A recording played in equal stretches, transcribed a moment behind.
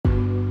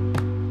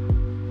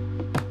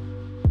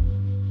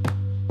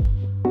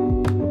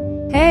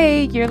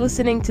Hey, you're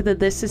listening to the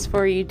This Is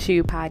For You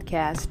Too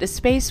podcast, a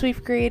space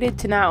we've created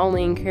to not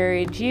only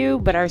encourage you,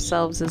 but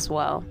ourselves as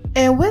well.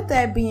 And with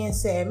that being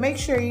said, make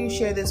sure you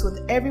share this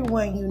with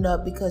everyone you know,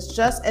 because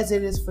just as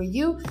it is for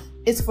you,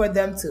 it's for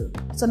them too.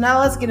 So now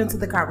let's get into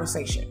the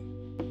conversation.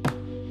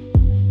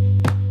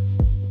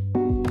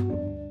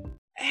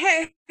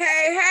 Hey,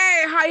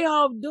 how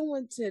y'all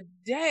doing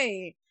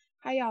today?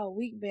 How y'all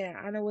week been?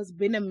 I know it's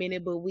been a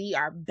minute, but we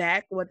are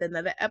back with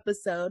another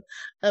episode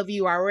of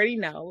You Already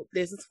Know.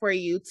 This is For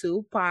You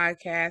Too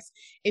podcast.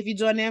 If you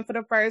join in for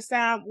the first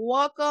time,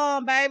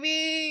 welcome,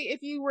 baby.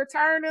 If you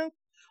returning,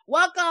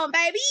 welcome,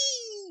 baby.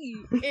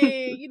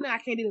 And you know I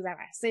can't do this by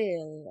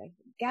myself. I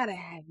gotta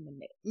have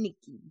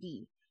Nikki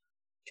D.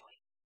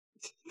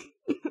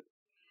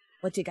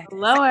 What you got?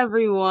 Hello,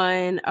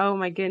 everyone. Oh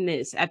my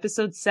goodness,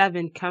 episode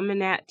 7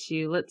 coming at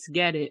you. Let's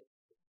get it.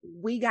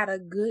 We got a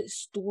good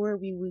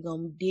story we're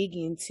gonna dig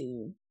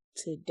into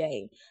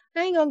today.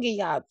 I ain't gonna give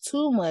y'all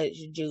too much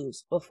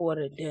juice before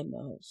the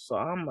dinner, so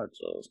I'm gonna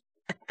just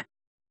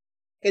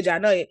cause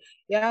y'all know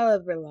y'all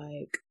ever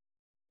like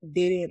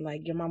didn't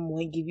like your mama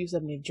wouldn't give you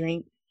something to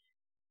drink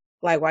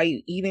like while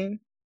you eating,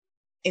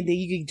 and then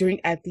you can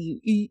drink after you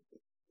eat.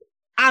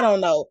 I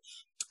don't know.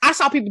 I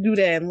saw people do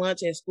that at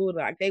lunch at school.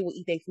 Like they would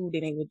eat their food,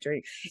 then they would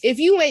drink. If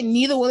you ain't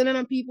neither one of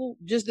them people,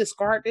 just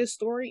discard this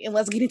story and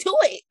let's get into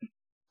it.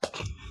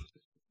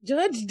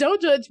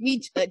 Don't judge me,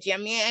 judge your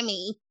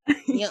mammy,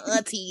 your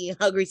auntie,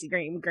 her greasy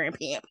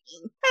grandpa. As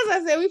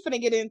I said, we finna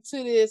get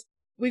into this.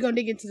 We're gonna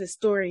dig into the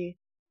story.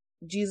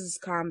 Jesus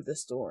calmed the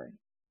storm.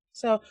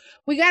 So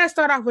we gotta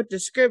start off with the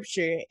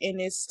scripture, and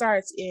it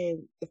starts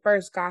in the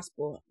first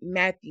gospel,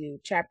 Matthew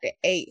chapter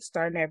 8,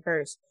 starting at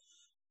verse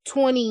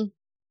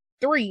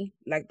 23,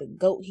 like the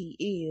goat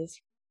he is.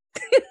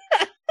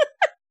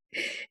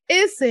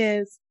 It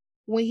says,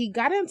 when he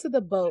got into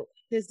the boat,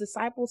 his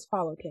disciples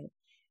followed him.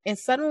 And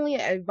suddenly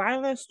a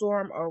violent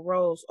storm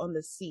arose on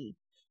the sea,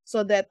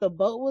 so that the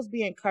boat was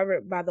being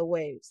covered by the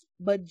waves.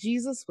 But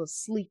Jesus was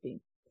sleeping.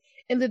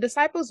 And the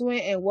disciples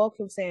went and woke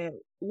him, saying,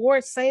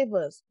 Lord, save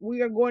us. We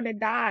are going to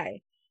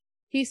die.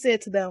 He said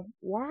to them,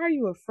 why are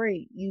you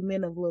afraid, you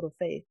men of little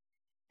faith?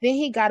 Then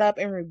he got up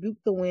and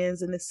rebuked the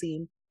winds and the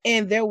sea.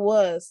 And there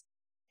was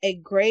a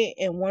great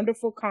and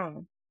wonderful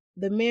calm.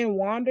 The men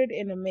wondered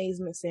in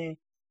amazement, saying,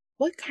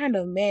 what kind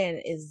of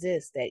man is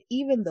this, that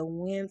even the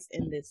winds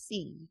and the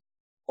sea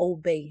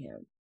obey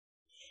him?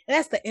 And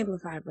that's the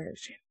amplified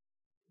version.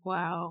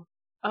 Wow.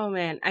 Oh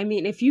man, I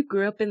mean, if you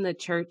grew up in the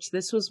church,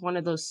 this was one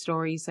of those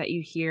stories that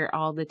you hear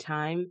all the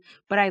time.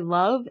 But I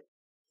love,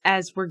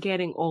 as we're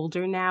getting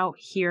older now,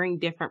 hearing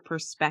different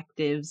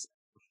perspectives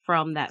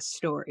from that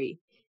story.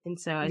 And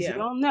so, as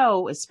you all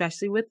know,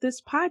 especially with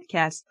this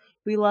podcast,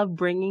 we love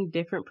bringing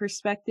different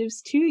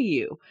perspectives to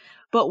you.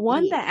 But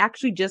one that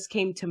actually just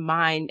came to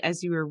mind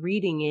as you were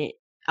reading it,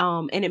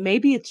 and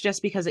it's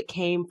just because it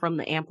came from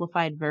the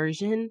amplified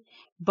version,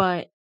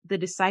 but the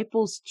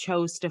disciples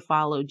chose to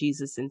follow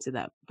Jesus into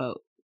that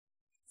boat.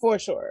 For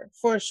sure.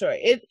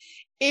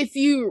 If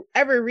you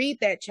ever read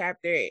that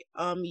chapter,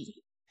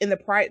 in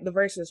the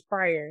verses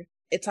prior,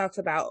 it talks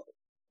about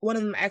one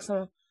of them asked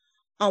him,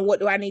 what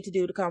do I need to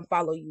do to come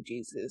follow you,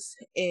 Jesus?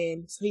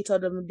 And so he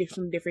told them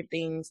some different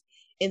things.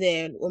 And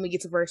then when we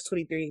get to verse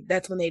 23,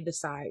 that's when they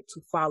decide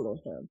to follow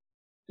him.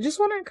 I just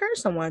want to encourage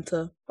someone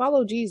to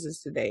follow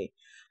Jesus today.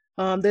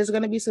 There's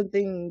going to be some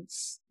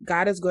things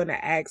God is going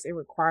to ask and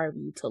require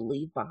you to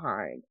leave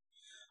behind.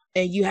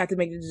 And you have to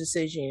make the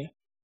decision.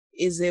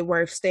 Is it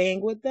worth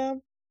staying with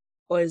them,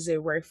 or is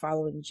it worth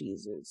following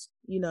Jesus?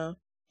 You know?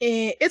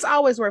 And it's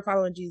always worth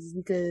following Jesus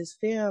because,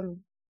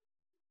 fam,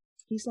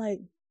 he's like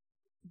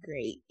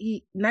great.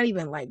 He not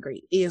even like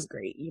great, is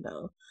great, you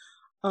know?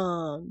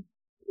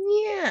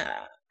 Yeah.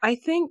 I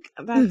think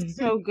that's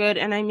so good.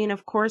 And I mean,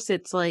 of course,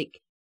 it's like,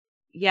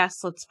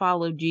 yes, let's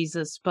follow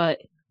Jesus, but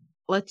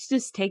let's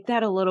just take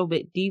that a little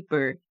bit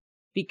deeper.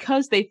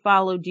 Because they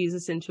followed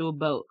Jesus into a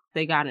boat,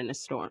 they got in a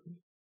storm.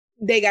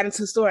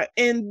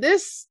 And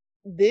this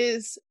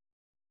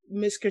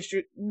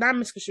not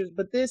misconstrued,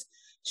 but this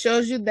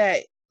shows you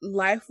that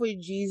life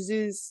with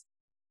Jesus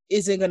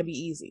isn't going to be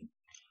easy.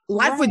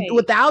 Life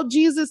without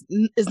Jesus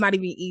is not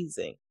even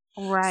easy.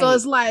 Right. So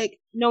it's like,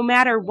 no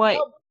matter what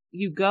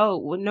you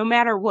go, no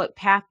matter what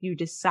path you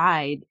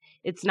decide,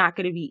 it's not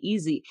going to be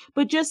easy.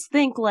 But just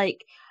think,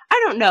 like,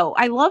 I don't know.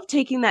 I love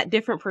taking that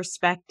different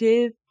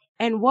perspective.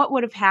 And what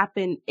would have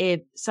happened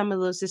if some of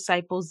those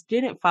disciples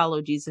didn't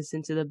follow Jesus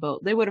into the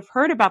boat? They would have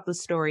heard about the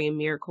story and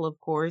miracle, of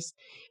course.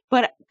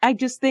 But I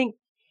just think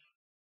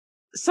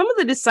some of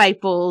the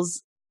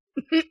disciples,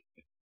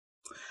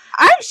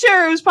 I'm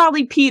sure it was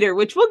probably Peter,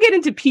 which we'll get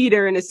into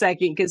Peter in a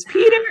second. Because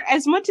Peter,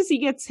 as much as he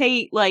gets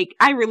hate, like,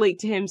 I relate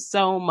to him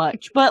so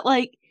much. But,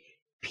 like,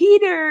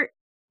 Peter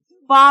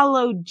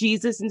followed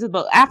Jesus into the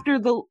boat.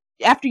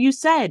 After you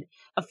said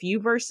a few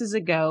verses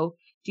ago,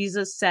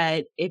 Jesus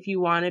said, if you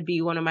want to be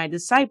one of my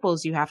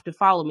disciples, you have to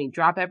follow me.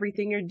 Drop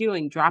everything you're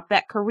doing. Drop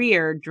that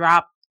career.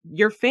 Drop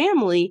your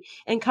family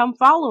and come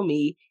follow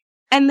me.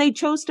 And they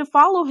chose to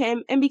follow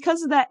him. And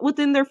because of that,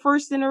 within their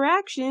first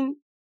interaction,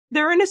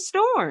 they're in a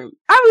storm.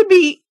 I would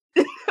be,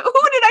 who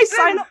did I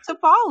sign up to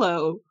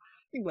follow?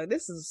 Like,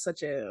 this is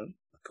such a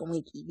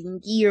coinky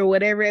dinky or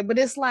whatever, but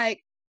it's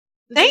like,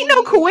 ain't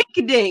no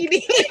coinky dink.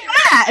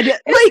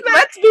 Like,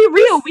 let's be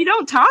real. We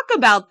don't talk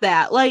about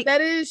that. Like,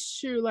 that is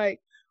true. Like,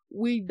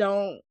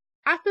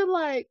 I feel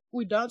like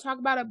we don't talk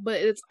about it,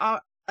 but it's all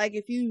like,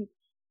 if you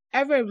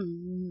ever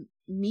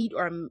meet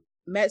or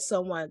met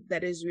someone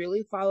that is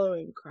really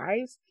following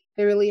Christ,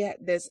 they really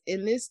that's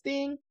in this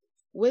thing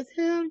with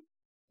him,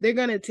 they're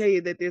gonna tell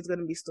you that there's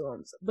gonna be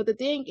storms. But the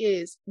thing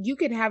is, you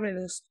could have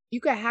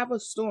a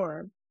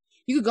storm,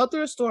 you could go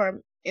through a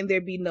storm and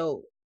there be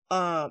no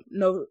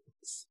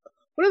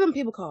what are them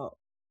people called?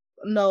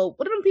 No,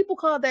 what are them people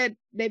called that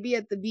they be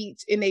at the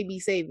beach and they be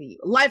saving you?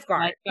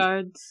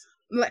 Lifeguards.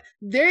 Like,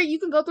 there, you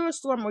can go through a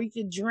storm or you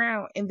can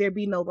drown and there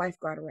be no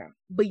lifeguard around.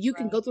 But you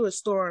can go through a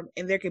storm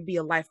and there could be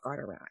a lifeguard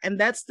around. And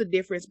that's the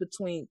difference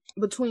between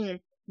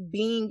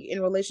being in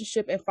a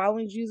relationship and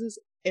following Jesus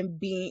and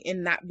being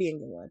and not being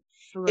in one.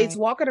 Right. It's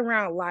walking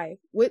around life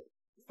with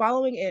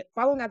following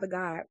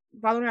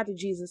after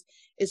Jesus.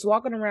 It's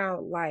walking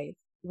around life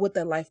with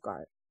a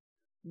lifeguard.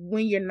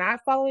 When you're not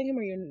following him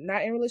or you're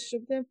not in a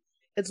relationship with him,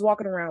 it's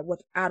walking around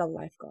without a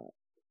lifeguard.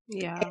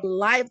 Yeah.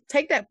 And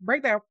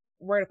break that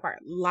word apart.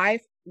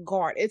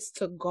 Lifeguard. It's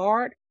to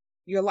guard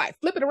your life.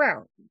 Flip it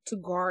around. To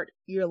guard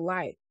your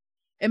life.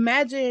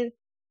 Imagine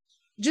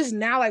just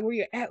now, like, where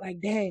you're at,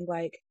 like, dang,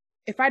 like,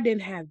 if I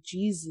didn't have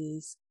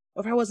Jesus,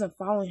 or if I wasn't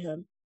following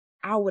him,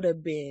 I would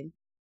have been,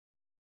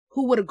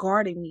 who would have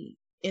guarded me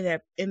in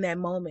that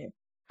moment?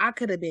 I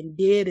could have been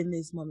dead in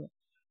this moment.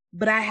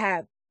 But I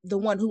have the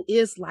one who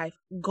is life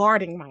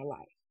guarding my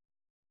life.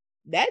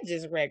 That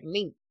just wrecked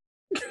me.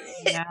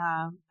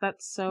 Yeah,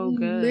 that's so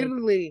good.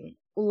 Literally,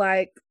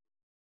 like,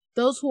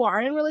 those who are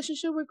in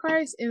relationship with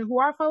Christ and who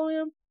are following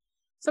him,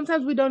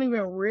 sometimes we don't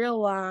even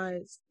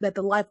realize that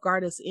the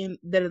lifeguard is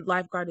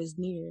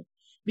near,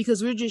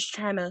 because we're just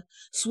trying to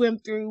swim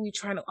through. We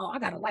trying to, I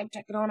got a life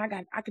jacket on.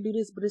 I could do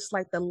this, but it's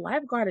like the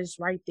lifeguard is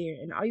right there,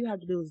 and all you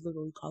have to do is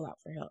literally call out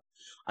for help.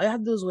 All you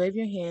have to do is wave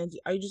your hands.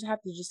 Or you just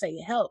have to just say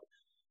help,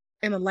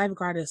 and the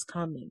lifeguard is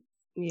coming.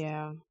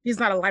 Yeah, he's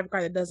not a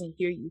lifeguard that doesn't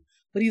hear you,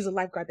 but he's a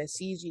lifeguard that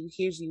sees you,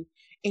 hears you,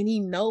 and he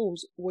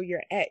knows where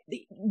you're at.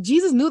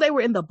 Jesus knew they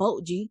were in the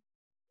boat, G.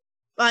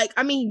 Like,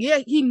 I mean, yeah,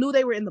 he knew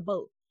they were in the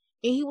boat,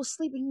 and he was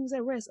sleeping, he was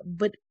at rest,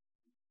 but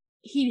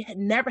he had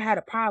never had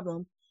a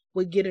problem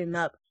with getting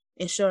up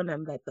and showing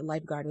them that the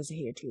lifeguard is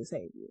here to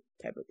save you,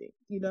 type of thing,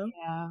 you know?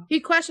 Yeah. He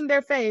questioned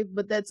their faith,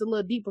 but that's a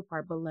little deeper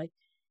part, but, like,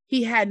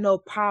 he had no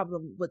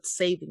problem with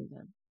saving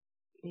them.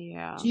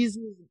 Yeah. Jesus,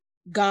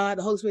 God,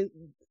 the Holy Spirit,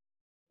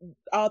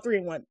 all three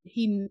in one.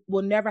 He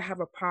will never have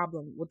a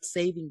problem with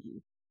saving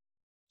you.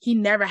 He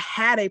never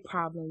had a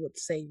problem with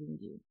saving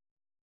you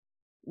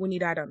when he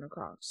died on the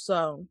cross.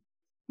 So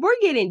we're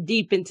getting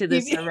deep into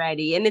this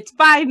already, and it's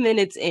 5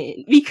 minutes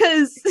in,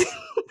 because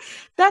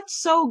that's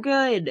so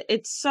good.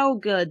 It's so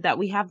good that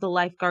we have the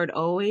lifeguard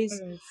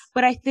always. Mm.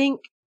 But I think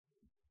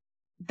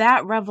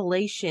that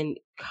revelation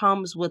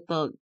comes with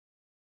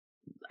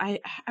I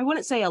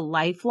wouldn't say a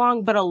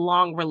lifelong, but a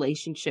long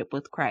relationship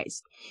with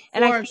Christ.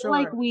 And I feel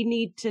like we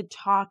need to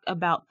talk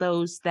about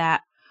those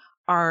that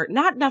are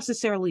not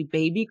necessarily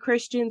baby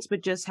Christians,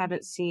 but just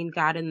haven't seen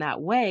God in that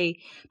way.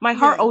 My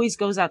heart always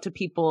goes out to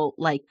people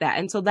like that.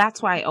 And so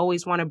that's why I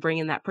always want to bring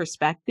in that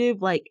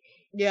perspective. Like,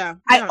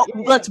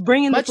 let's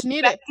bring in the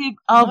perspective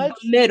of the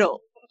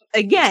middle.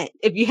 Again,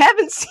 if you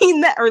haven't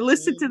seen that or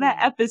listened to that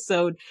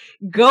episode,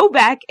 go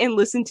back and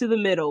listen to the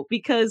middle,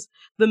 because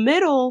the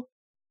middle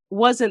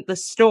wasn't the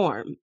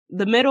storm.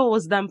 The middle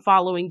was them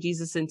following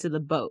Jesus into the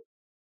boat.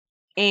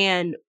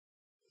 And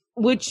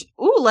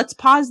let's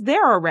pause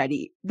there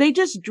already. They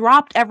just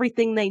dropped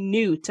everything they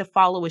knew to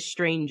follow a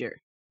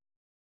stranger.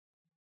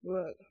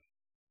 Look.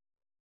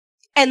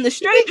 And the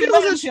stranger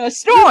was into a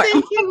storm. You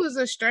think he was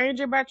a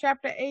stranger by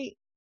chapter 8?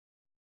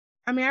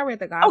 I mean, I read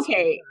the gospel.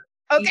 Okay.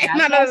 Yeah,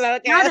 no.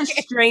 Okay, not a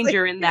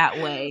stranger in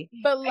that way.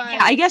 But, like,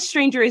 I guess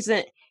stranger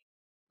isn't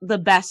the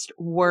best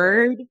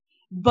word,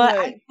 but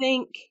I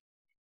think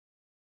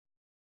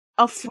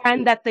a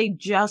friend that they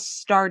just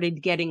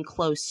started getting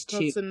close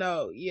to. To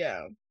know,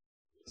 yeah.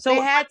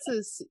 So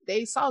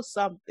they saw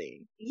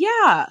something.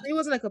 Yeah. He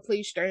wasn't a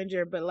complete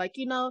stranger, but, like,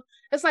 you know,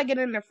 it's like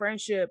getting in a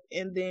friendship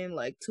and then,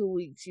 like, 2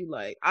 weeks you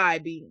like,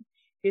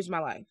 here's my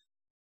life.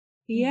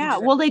 Yeah.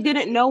 Well, they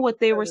didn't know what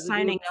they were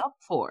signing up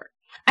for.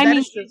 I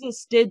mean,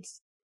 Jesus did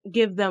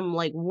give them,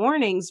 like,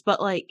 warnings,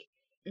 but, like,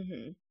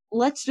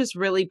 let's just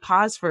really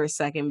pause for a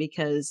second,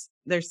 because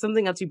there's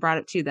something else you brought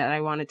up too that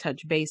I want to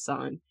touch base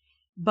on.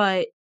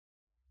 But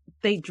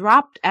they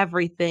dropped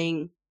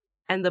everything,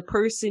 and the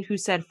person who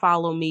said,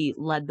 "Follow me,"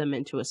 led them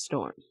into a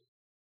storm.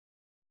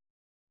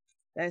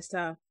 That's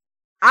tough.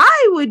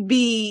 I would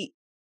be...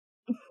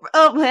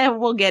 Oh, man,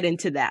 we'll get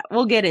into that.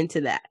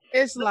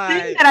 It's the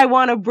thing that I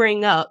want to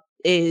bring up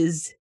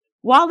is,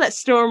 while that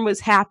storm was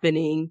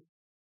happening,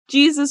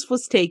 Jesus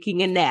was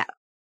taking a nap.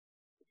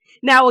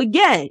 Now,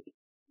 again,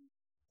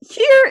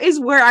 here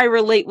is where I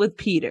relate with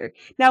Peter.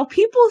 Now,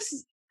 people...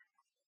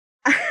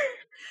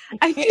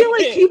 I feel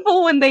like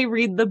people, when they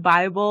read the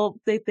Bible,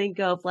 they think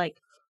of like,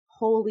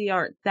 holy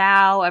art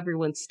thou,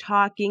 everyone's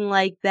talking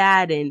like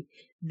that, and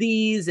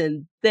these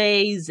and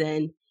theys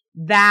and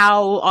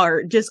thou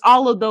are just,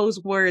 all of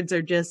those words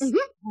are just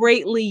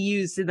greatly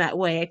used in that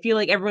way. I feel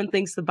like everyone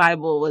thinks the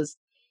Bible was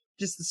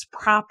just this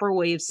proper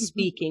way of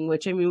speaking,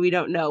 which, I mean, we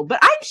don't know. But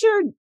I'm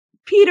sure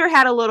Peter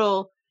had a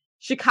little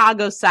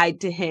Chicago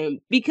side to him,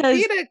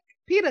 because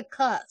Peter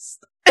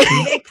cussed.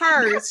 They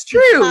cursed. That's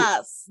true.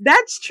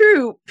 That's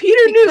true.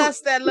 Peter knew.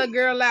 Cussed that little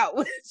girl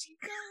out.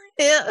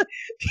 Yeah.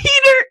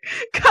 Peter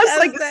cussed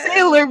like a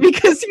sailor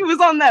because he was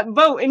on that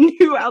boat and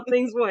knew how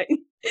things went.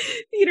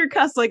 Peter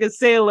cussed like a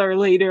sailor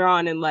later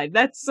on in life.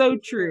 That's so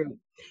true.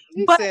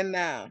 But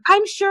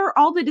I'm sure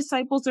all the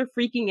disciples are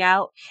freaking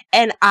out.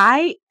 And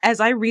as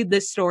I read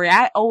this story,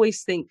 I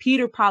always think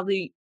Peter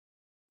probably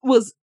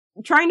was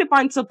trying to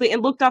find something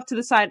and looked off to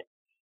the side.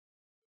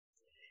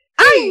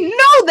 I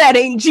know that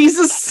ain't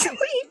Jesus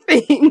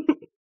sleeping.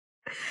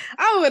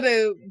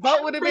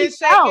 Boat would have been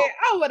shaking.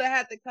 I would have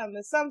had to come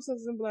to some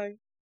sense and be like,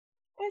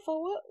 hey,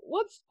 for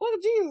what's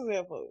Jesus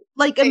there for?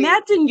 Like,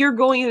 imagine you're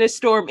going in a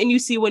storm and you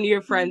see one of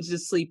your friends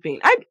just sleeping.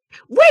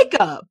 Wake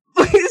up.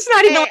 It's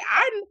not even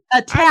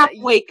a tap.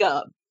 Wake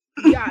up.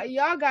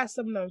 Y'all got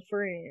some of them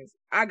friends.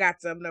 I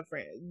got some of them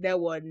friends that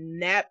will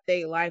nap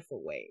their life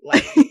away.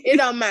 Like, it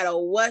don't matter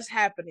what's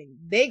happening,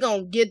 they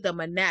gonna get them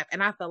a nap.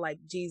 And I felt like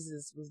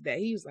Jesus was that.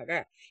 He was like,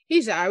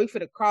 he said, all right, we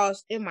finna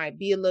cross. It might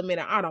be a little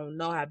minute. I don't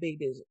know how big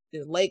this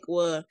lake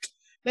was.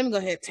 Let me go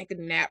ahead and take a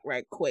nap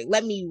right quick.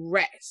 Let me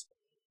rest.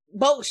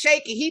 Boat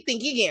shaking. He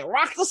think he getting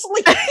rocked to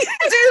sleep. Jesus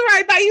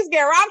right thought he was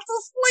getting rocked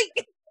to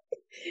sleep.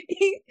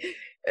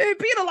 And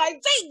Peter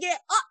like, Jay, get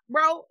up,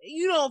 bro.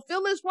 You don't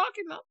feel this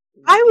walking up.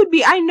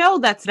 I know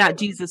that's not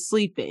Jesus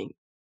sleeping.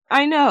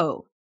 I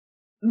know.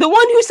 The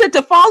one who said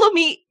to follow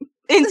me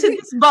into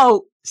this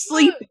boat,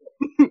 sleeping.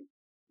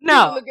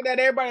 No. Looking at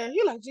everybody,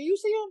 he like, do you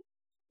see him?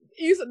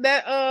 You said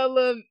that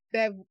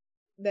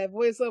that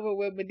voiceover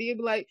with Medea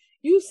be like,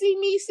 you see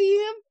me, see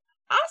him?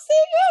 I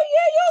see you,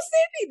 yeah, you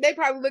see me. They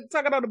probably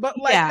talking on the boat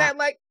like that,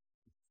 like,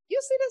 you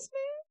see this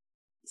man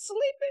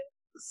sleeping?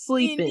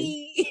 Sleeping.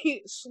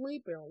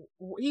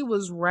 He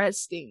was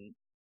resting.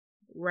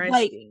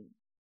 Like,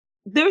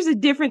 there's a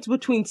difference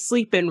between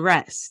sleep and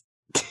rest.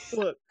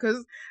 Look,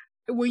 because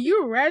when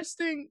you're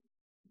resting,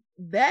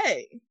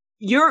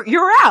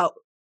 you're out.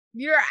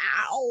 You're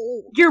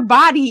out. Your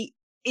body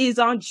is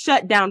on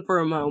shutdown for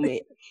a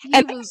moment.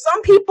 And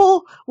some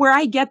people, where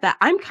I get that,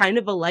 I'm kind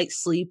of a light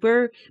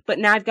sleeper, but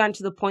now I've gotten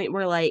to the point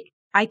where, like,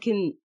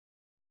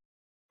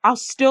 I'll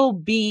still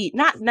be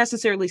not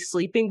necessarily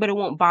sleeping, but it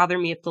won't bother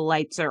me if the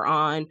lights are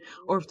on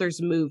or if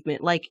there's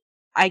movement. Like,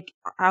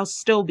 I'll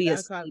still be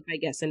asleep, I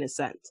guess, in a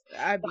sense.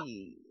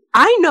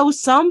 I know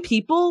some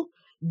people,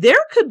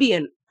 there could be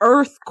an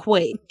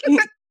earthquake,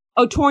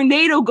 a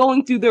tornado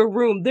going through their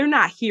room. They're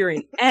not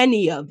hearing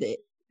any of it.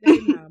 They're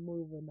not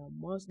moving no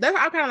more.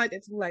 I kind of like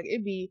that too. Like,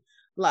 it'd be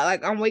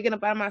like I'm waking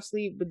up out of my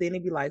sleep, but then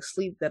it'd be like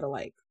sleep that are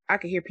like, I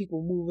could hear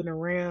people moving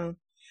around,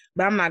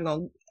 but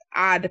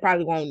I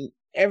probably won't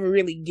ever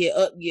really get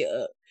up.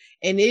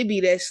 And it'd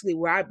be that sleep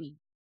where I'd be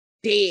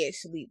dead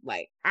sleep.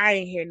 Like, I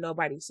ain't hear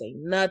nobody say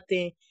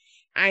nothing.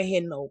 I ain't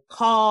hear no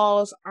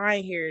calls. I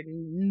ain't hear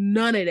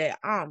none of that.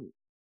 I'm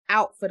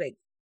out for the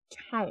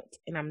count,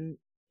 and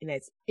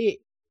that's it.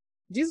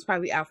 Jesus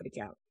probably out for the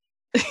count.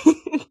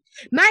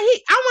 Now I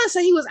want to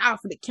say he was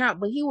out for the count,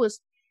 but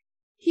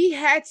he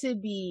had to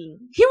be.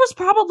 He was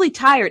probably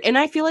tired, and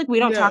I feel like we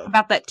don't talk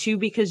about that too,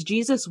 because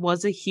Jesus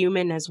was a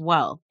human as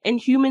well, and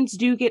humans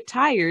do get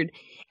tired.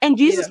 And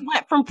Jesus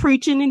went from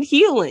preaching and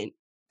healing.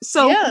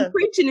 So from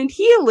preaching and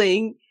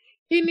healing,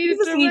 he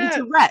needed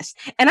to rest.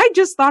 And I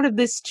just thought of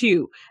this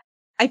too.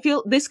 I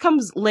feel this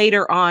comes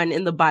later on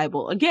in the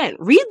Bible. Again,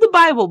 read the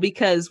Bible,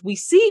 because we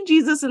see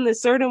Jesus in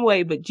this certain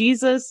way, but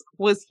Jesus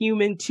was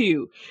human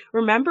too.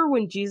 Remember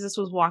when Jesus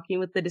was walking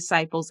with the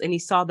disciples and he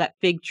saw that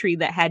fig tree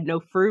that had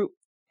no fruit?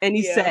 And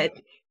he said,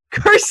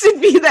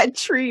 cursed be that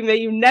tree, may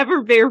you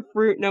never bear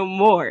fruit no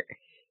more.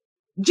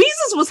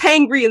 Jesus was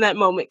hangry in that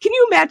moment. Can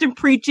you imagine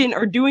preaching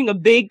or doing a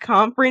big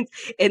conference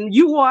and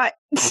you want...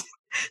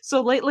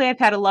 So lately I've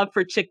had a love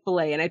for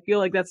Chick-fil-A, and I feel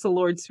like that's the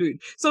Lord's food.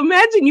 So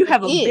imagine you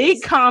have a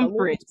big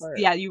conference.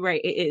 Yeah, you're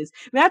right. It is.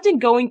 Imagine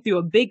going through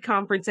a big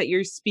conference that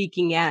you're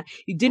speaking at.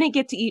 You didn't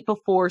get to eat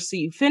before, so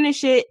you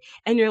finish it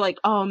and you're like,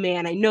 oh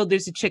man, I know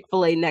there's a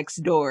Chick-fil-A next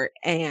door.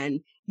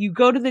 And you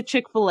go to the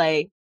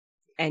Chick-fil-A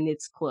and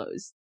it's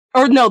closed.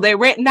 Or no, they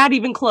not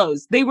even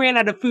closed. They ran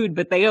out of food,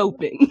 but they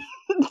opened.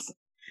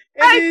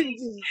 I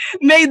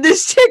made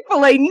this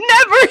Chick-fil-A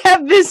never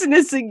have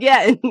business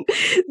again.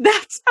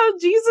 That's how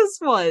Jesus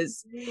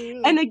was.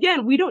 And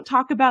again, we don't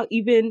talk about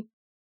even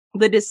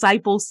the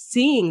disciples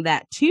seeing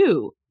that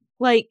too.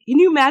 Like, can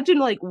you imagine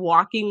like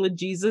walking with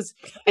Jesus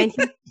and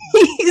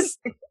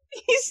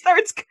he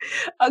starts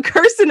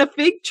cursing a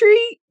fig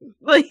tree?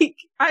 Like,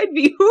 I'd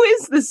be, who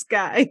is this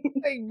guy?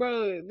 Hey,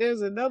 bro,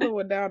 there's another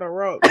one down the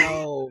road.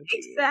 Oh,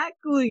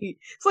 exactly.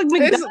 It's like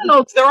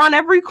McDonald's. They're on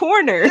every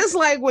corner. It's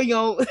like when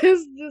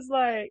it's just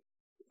like,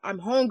 I'm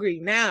hungry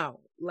now.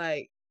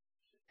 Like,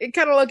 it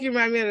kind of lucky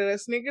remind me of the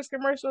Snickers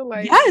commercial.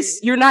 Like,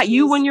 yes, you're not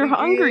you when you're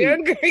hungry.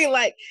 hungry.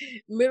 Like,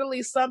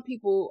 literally, some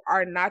people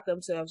are not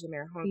themselves when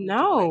they're hungry. Too. Like,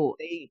 No,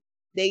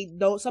 they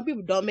don't. Some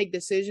people don't make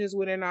decisions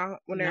when they're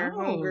no.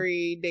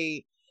 hungry.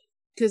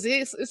 Because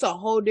it's a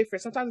whole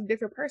different, sometimes a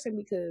different person,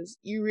 because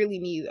you really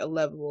need a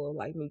level of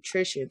like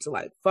nutrition to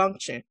like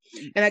function.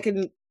 And I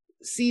can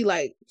see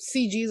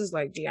Jesus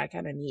like, gee, I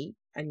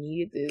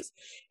needed this.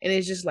 And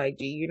it's just like,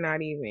 gee, You're not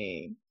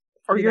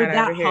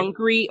that over here.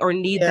 hungry or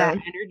need that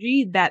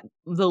energy that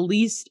the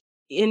least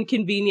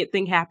inconvenient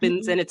thing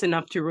happens and it's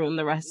enough to ruin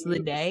the rest of the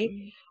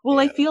day. Well,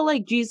 I feel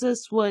like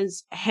Jesus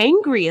was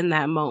hangry in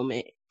that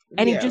moment.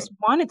 And he just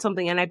wanted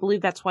something. And I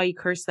believe that's why he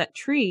cursed that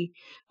tree.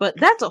 But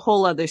that's a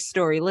whole other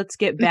story. Let's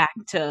get back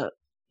to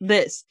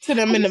this. To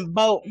them in the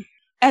boat.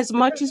 As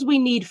much as we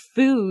need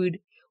food,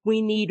 we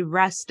need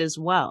rest as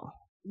well.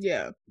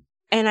 Yeah.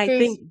 And I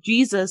think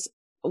Jesus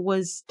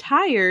was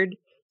tired,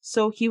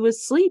 so he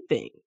was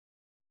sleeping.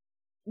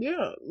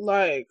 Yeah.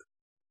 Like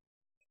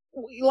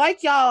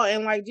y'all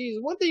and like Jesus,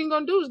 one thing you're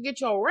going to do is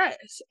get your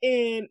rest.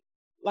 And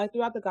like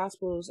throughout the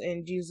Gospels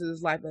and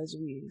Jesus' life as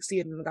we see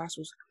it in the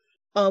Gospels,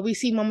 we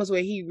see moments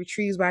where he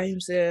retreats by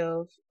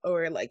himself,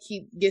 or like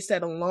he gets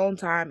that alone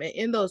time, and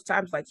in those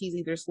times, like he's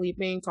either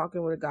sleeping,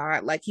 talking with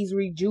God, like he's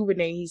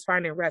rejuvenating, he's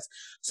finding rest.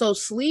 So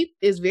sleep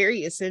is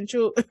very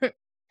essential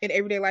in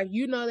everyday life.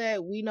 You know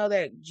that, we know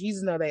that,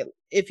 Jesus know that.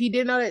 If he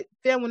didn't know that,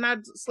 then when I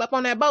slept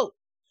on that boat,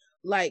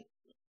 like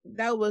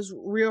that was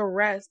real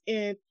rest.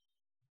 And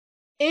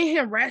in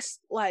him rest,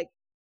 like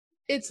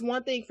it's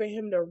one thing for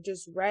him to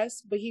just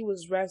rest, but he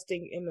was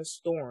resting in the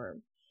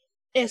storm.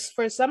 It's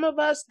for some of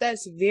us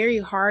that's very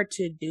hard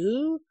to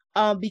do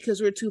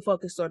because we're too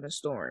focused on the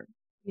storm.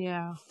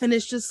 Yeah. And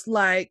it's just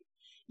like,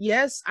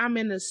 yes, I'm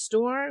in the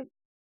storm,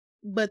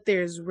 but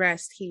there's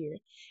rest here.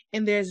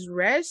 And there's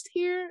rest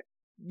here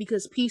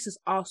because peace is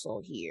also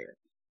here.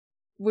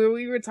 Where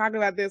we were talking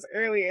about this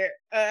earlier,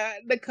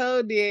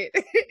 Nicole did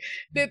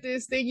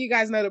this thing, you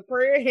guys know, the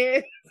prayer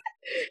hand.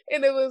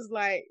 And it was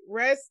like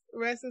rest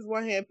is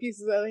one hand, peace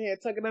is the other hand,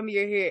 tuck it under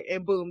your head,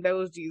 and boom, that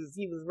was Jesus.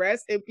 He was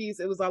rest and peace.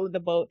 It was all in the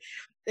boat,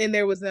 and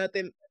there was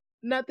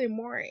nothing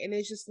more. And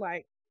it's just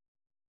like,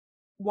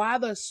 while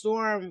the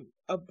storm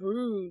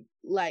brewed,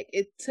 like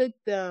it took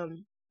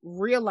them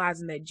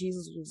realizing that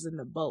Jesus was in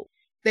the boat.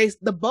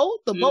 The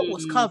boat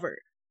was covered,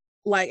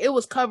 like it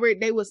was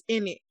covered. They was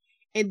in it,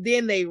 and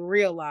then they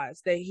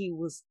realized that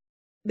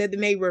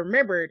they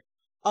remembered,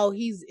 oh,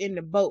 he's in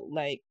the boat.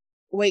 Like,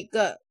 wake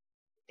up.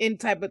 In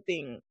type of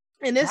thing.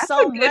 And it's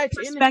so much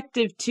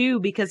perspective too,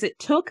 because it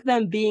took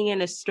them being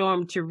in a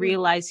storm to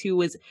realize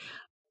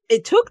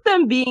it took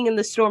them being in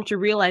the storm to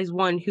realize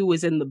one who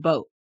was in the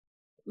boat.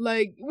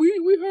 Like,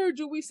 we heard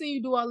you, we seen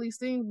you do all these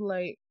things,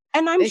 like.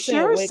 And I'm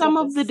sure some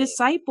of the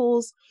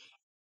disciples,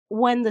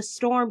 when the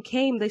storm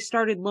came, they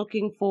started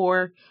looking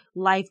for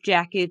life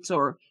jackets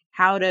or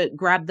how to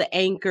grab the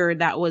anchor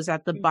that was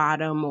at the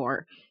bottom,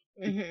 or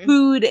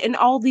food and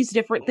all these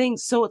different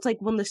things. So it's like,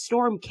 when the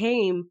storm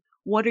came,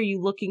 what are you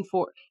looking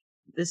for?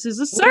 This is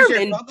a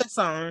sermon.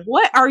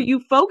 What are you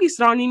focused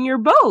on in your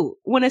boat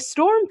when a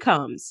storm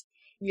comes?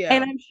 Yeah.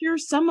 And I'm sure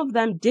some of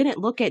them didn't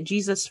look at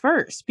Jesus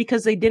first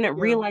because they didn't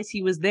realize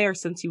he was there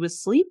since he was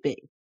sleeping.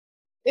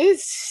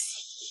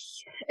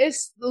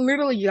 It's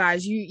literally,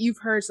 guys, you've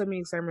heard so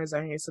many sermons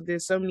on here, so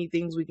there's so many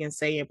things we can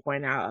say and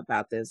point out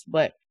about this,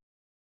 but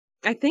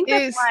I think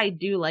that's why I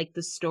do like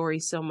the story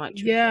so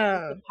much.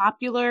 Yeah.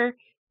 Popular,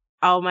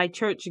 all my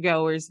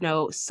churchgoers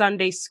know,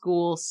 Sunday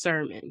school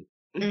sermon.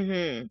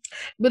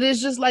 But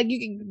it's just like, you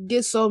can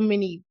get so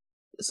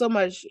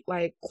much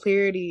like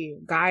clarity,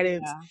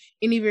 guidance,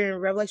 and even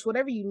revelation,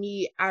 whatever you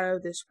need out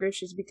of the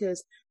scriptures,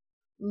 because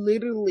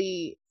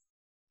literally,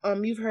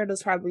 you've heard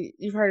us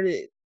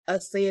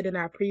say it in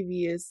our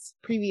previous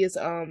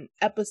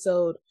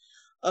episode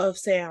of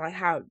saying like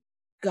how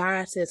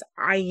God says,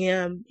 I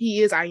am,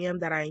 he is, I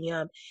am that I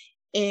am.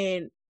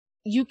 And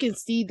you can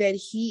see that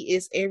he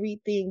is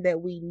everything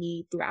that we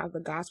need throughout the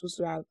Gospels,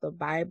 throughout the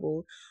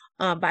Bible,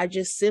 by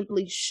just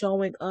simply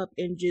showing up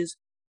and just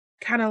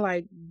kind of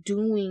like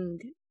doing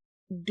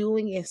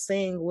and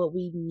saying what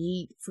we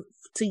need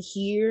to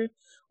hear,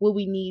 what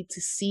we need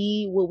to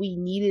see, what we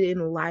needed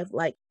in life.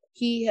 Like,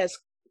 he has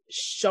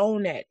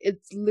shown that.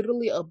 It's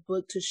literally a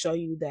book to show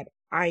you that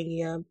I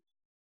am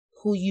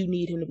who you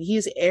need him to be. He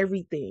is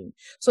everything.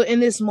 So in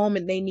this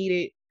moment, they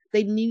needed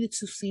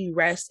to see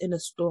rest in a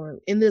storm.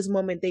 In this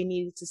moment, they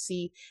needed to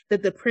see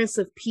that the Prince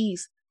of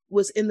Peace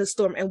was in the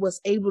storm and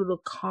was able to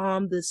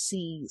calm the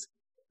seas.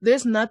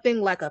 There's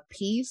nothing like a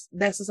peace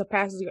that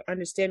surpasses your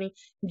understanding.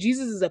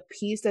 Jesus is a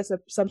peace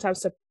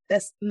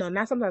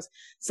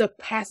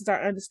surpasses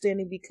our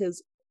understanding,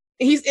 because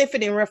he's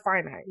infinite and we're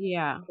finite.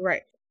 Yeah.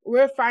 Right.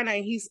 We're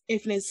finite, he's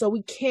infinite, so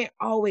we can't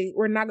always,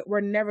 we're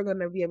never going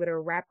to be able to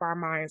wrap our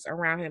minds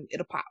around him.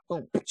 It'll pop,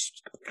 boom.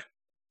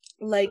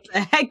 Like,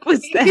 the heck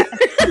was that?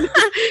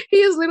 He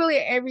is literally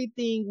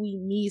everything we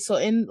need. So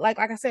like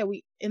I said,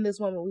 in this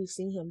moment, we've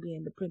seen him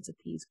being the Prince of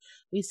Peace.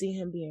 We see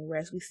him being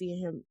rest. We see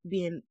him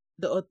being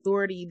the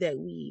authority that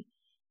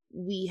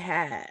we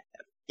have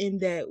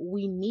and that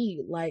we need.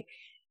 Like,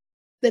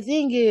 the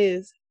thing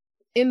is,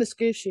 in the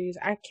scriptures,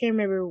 I can't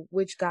remember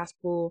which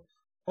gospel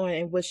or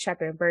in which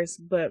chapter and verse,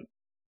 but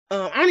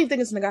I don't even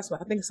think it's in the gospel.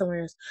 I think it's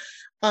somewhere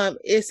else.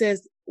 It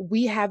says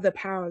we have the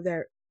power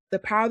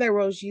that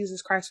rose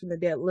Jesus Christ from the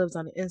dead lives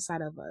on the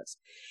inside of us,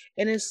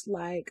 and it's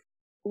like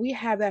we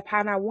have that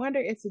power. And I wonder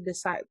if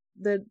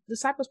the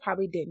disciples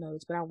probably didn't know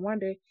this, but I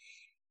wonder,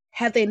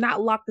 had they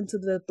not locked into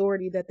the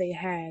authority that they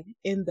had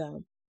in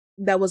them,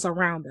 that was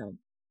around them.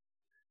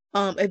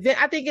 I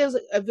think it was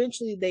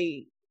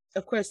eventually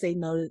of course, they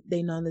know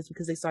this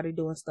because they started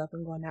doing stuff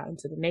and going out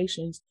into the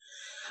nations,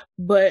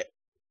 but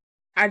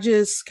I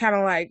just kind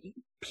of like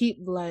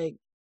people like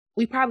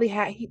we probably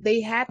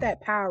they had that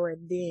power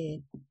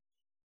then,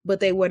 but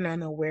they were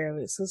not aware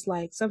of it. So it's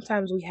like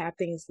sometimes we have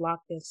things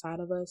locked inside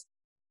of us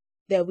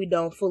that we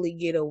don't fully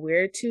get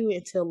aware to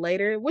until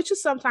later, which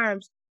is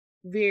sometimes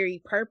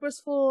very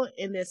purposeful,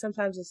 and then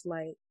sometimes it's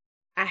like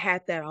I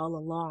had that all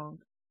along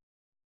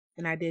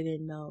and I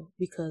didn't know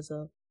because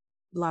of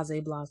blase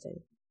blase.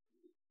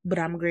 But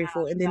I'm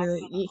grateful, and then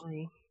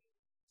Definitely.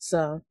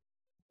 so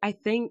I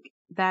think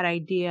that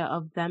idea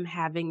of them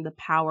having the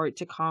power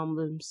to calm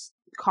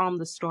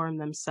the storm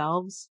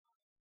themselves.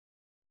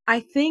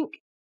 I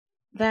think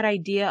that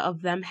idea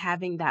of them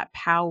having that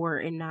power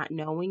and not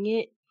knowing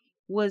it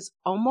was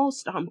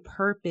almost on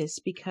purpose,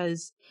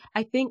 because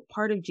I think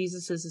part of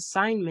Jesus's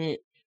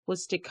assignment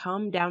was to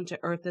come down to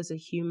earth as a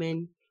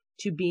human,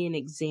 to be an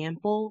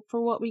example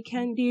for what we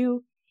can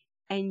do.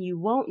 And you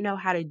won't know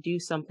how to do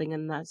something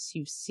unless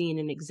you've seen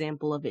an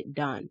example of it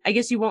done. I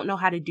guess you won't know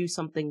how to do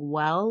something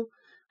well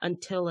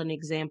until an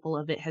example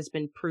of it has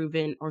been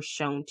proven or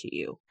shown to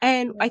you.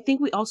 And I think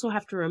we also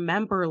have to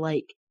remember,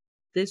 like,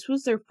 this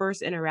was their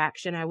first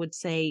interaction, I would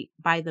say,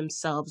 by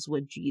themselves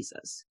with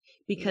Jesus,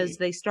 because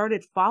they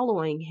started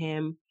following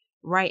him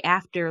right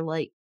after,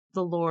 like,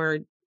 the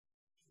Lord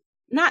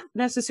not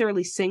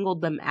necessarily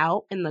singled them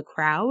out in the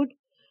crowd,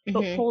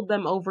 but pulled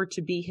them over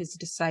to be his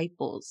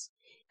disciples.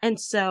 And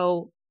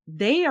so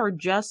they are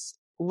just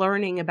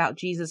learning about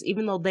Jesus,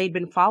 even though they'd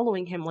been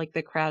following him like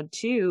the crowd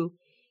too.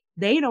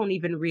 They don't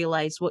even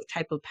realize what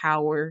type of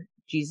power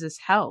Jesus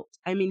held.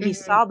 I mean, he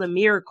saw the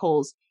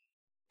miracles.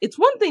 It's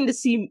one thing to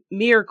see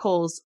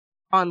miracles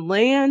on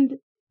land,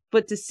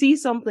 but to see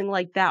something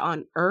like that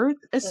on earth,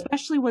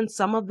 especially when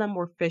some of them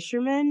were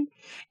fishermen.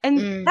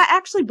 And that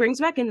actually brings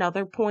back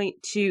another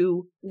point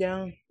to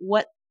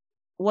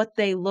what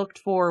they looked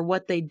for,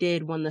 what they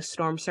did when the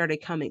storm started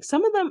coming.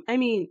 Some of them, I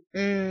mean,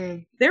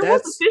 there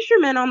was a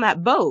fisherman on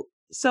that boat.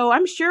 So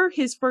I'm sure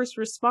his first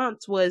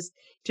response was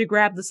to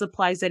grab the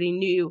supplies that he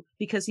knew,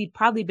 because he'd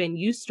probably been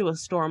used to a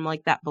storm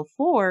like that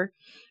before.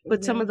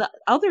 But some of the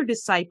other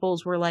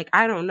disciples were like,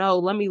 I don't know,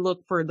 let me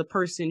look for the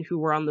person who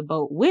we're on the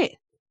boat with.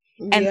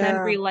 And then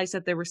realize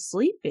that they were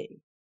sleeping.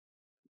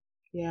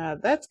 Yeah,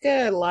 that's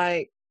good.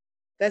 Like,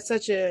 that's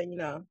such a,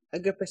 a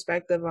good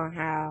perspective on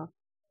how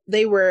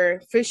they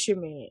were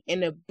fishermen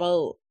in a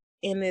boat.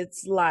 And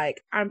it's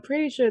like, I'm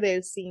pretty sure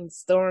they've seen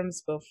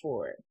storms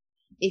before.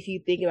 If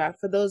you think about it,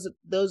 for those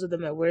of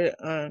them that were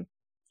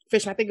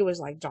fishermen, I think it was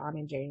like John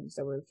and James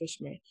that were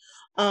fishermen.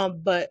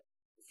 But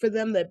for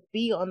them to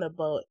be on the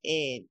boat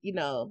and,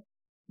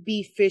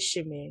 be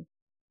fishermen,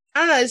 I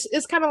don't know,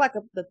 it's kind of like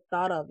the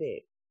thought of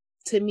it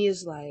to me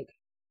is like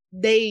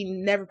they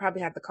never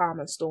probably had to calm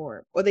a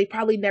storm, or they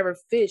probably never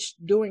fished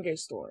during a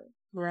storm.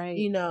 Right.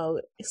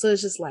 So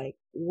it's just like,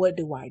 what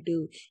do I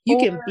do? You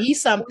can be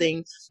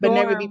something, but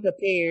never be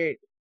prepared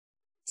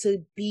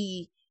to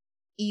be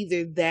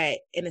either that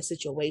in a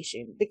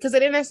situation, because they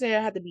didn't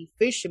necessarily have to be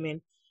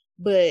fishermen,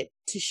 but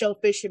to show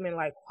fishermen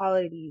like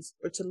qualities,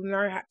 or to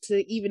learn how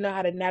to even know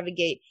how to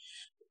navigate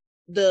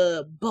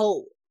the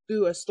boat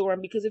through a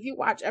storm. Because if you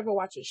ever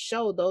watch a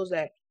show, those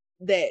that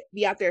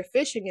be out there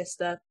fishing and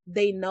stuff,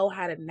 they know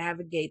how to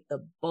navigate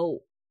the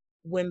boat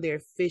when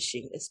they're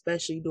fishing,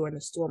 especially during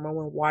a storm or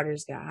when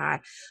waters got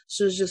high.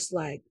 So it's just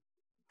like,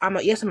 I'm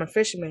a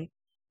fisherman,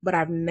 but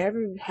I've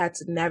never had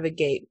to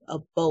navigate a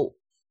boat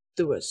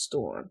through a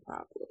storm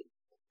properly.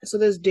 So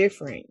there's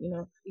different,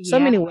 so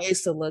many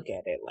ways to look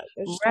at it.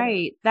 Like,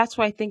 right. That's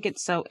why I think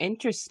it's so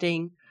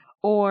interesting.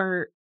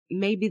 Or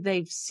maybe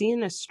they've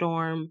seen a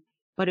storm,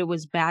 but it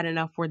was bad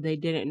enough where they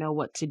didn't know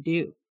what to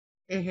do.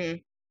 Yeah.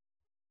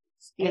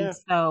 And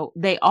so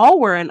they all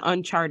were in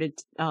uncharted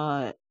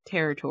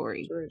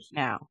territory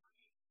now,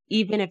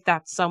 even if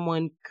that's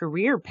someone's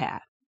career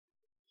path.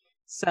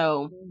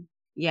 So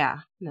yeah,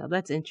 no,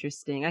 that's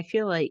interesting. I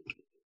feel like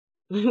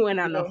we went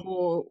on a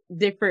whole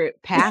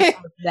different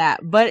path with that,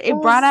 but it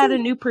brought out a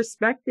new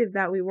perspective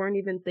that we weren't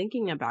even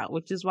thinking about,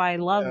 which is why I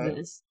love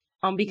this.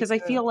 Because I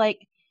feel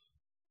like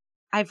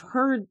I've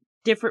heard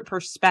different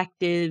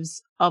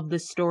perspectives of the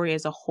story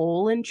as a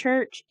whole in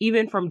church,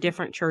 even from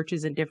different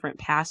churches and different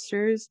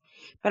pastors.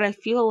 But I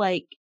feel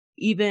like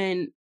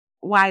even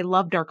why I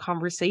loved our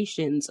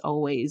conversations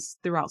always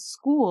throughout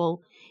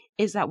school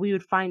is that we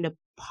would find a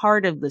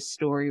part of the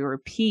story or a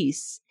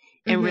piece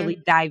and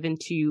really dive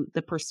into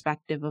the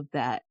perspective of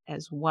that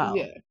as well.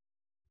 Yeah.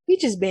 We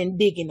just been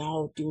digging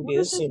all through We're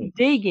this just and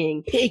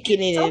digging.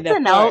 picking it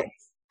Something apart. else,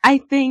 I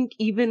think,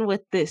 even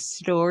with this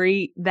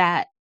story,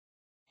 that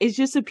is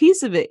just a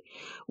piece of it.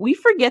 We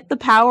forget the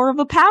power of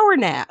a power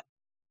nap.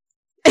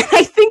 And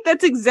I think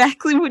that's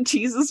exactly what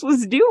Jesus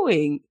was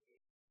doing.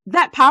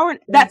 That power,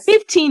 that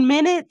 15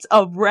 minutes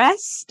of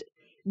rest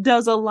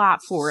does a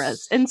lot for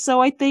us. And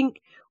so I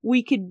think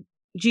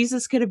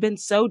Jesus could have been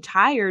so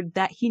tired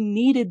that he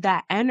needed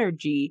that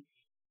energy,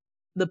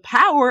 the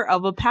power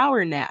of a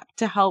power nap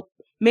to help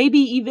maybe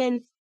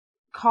even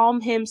calm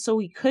him so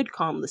he could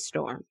calm the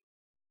storm.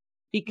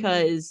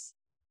 Because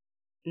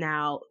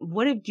now,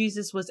 what if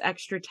Jesus was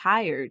extra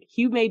tired?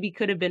 He maybe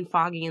could have been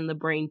foggy in the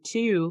brain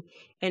too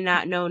and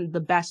not known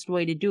the best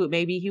way to do it.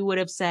 Maybe he would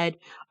have said,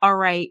 all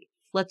right,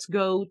 let's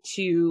go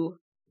to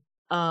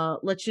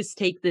let's just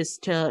take this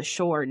to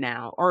shore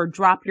now, or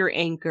drop your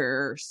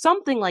anchor, or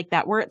something like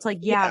that, where it's like,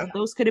 yeah,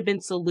 those could have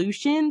been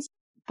solutions,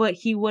 but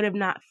he would have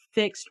not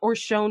fixed or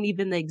shown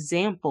even the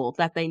example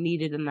that they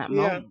needed in that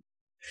moment.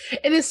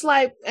 And it's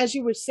like, as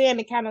you were saying,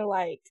 it kind of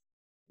like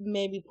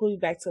maybe pull you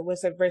back to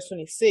what's at verse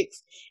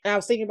 26. And I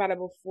was thinking about it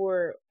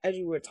before, as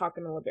you were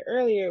talking a little bit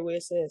earlier, where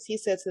it says, he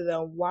said to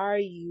them, why are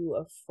you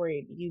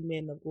afraid, you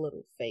men of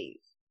little faith?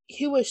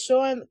 He was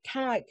kind of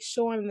like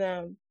showing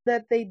them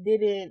that they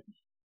didn't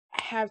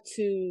have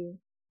to,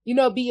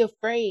 be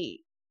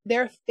afraid.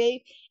 Their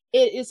faith,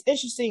 it's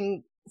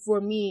interesting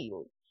for me.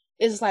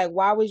 It's like,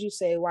 why would you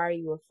say, why are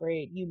you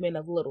afraid, you men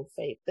of little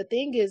faith? The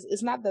thing is,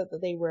 it's not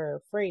that they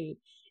were afraid.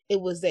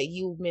 It was that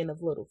you men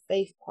of little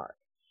faith part.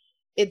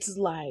 It's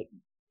like,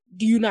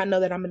 do you not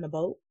know that I'm in the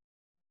boat?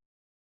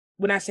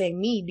 When I say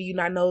me, do you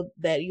not know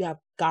that you have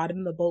God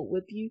in the boat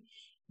with you?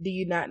 Do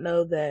you not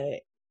know that?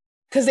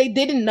 Because they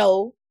didn't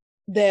know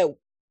that.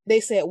 They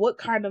said, what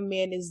kind of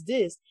man is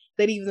this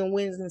that even the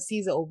winds and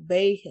seas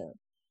obey him?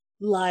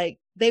 Like,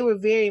 they were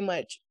very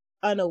much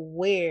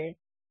unaware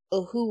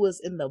of who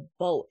was in the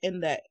boat,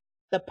 and that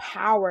the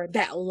power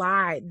that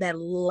lied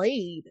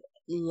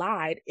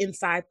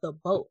inside the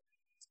boat.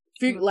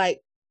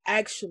 Like,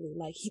 actually,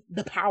 like,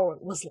 the power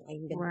was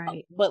lying in the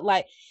boat. But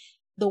like,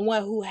 the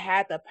one who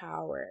had the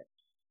power,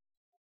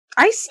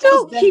 I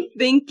still keep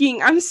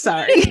thinking, I'm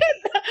sorry.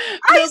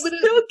 I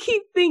still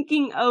keep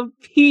thinking of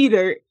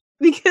Peter,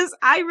 because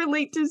I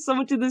relate to so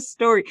much of this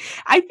story.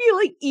 I feel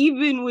like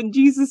even when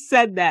Jesus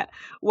said that,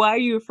 why are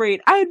you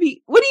afraid? I would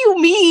be, what do you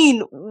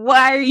mean?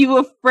 Why are you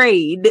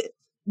afraid?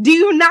 Do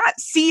you not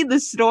see the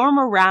storm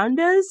around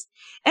us?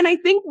 And I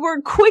think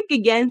we're quick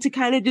again to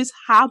kind of just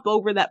hop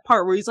over that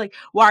part where he's like,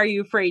 why are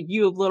you afraid,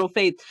 you of little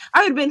faith?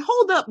 I would have been,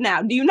 hold up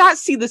now. Do you not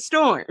see the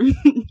storm?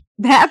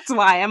 That's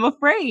why I'm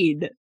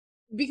afraid.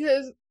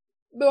 Because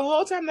the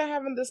whole time they're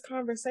having this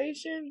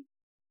conversation,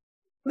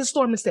 the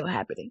storm is still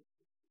happening.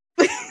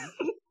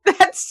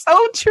 That's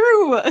so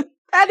true.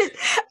 That is.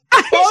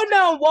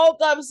 Bono woke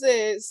up and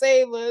said,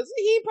 save us.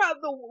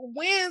 The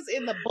winds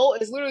in the boat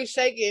is literally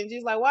shaking.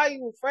 She's like, why are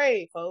you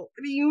afraid, folks?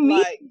 What do you mean?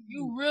 Like,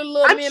 you real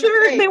little I'm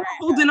sure they were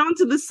holding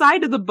onto the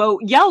side of the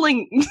boat,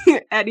 yelling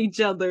at each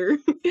other.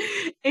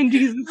 And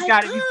Jesus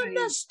got to be saying,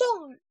 the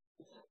storm.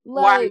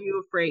 Why are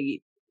you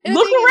afraid?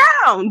 Look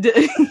around.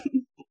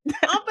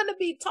 I'm gonna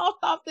be tossed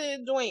off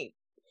the joint.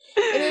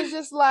 And it's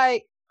just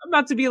like, I'm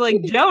about to be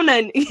like Jonah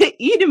and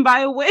eaten by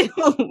a whale.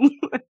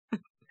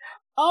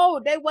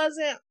 Oh, they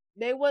wasn't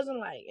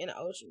like in the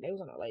ocean. They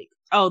was on a lake.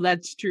 Oh,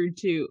 that's true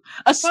too.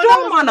 A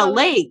storm on a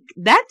lake.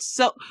 That's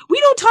so, we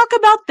don't talk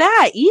about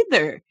that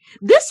either.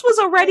 This was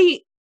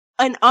already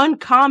an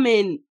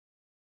uncommon.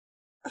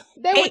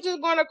 They were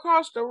just going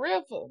across the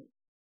river.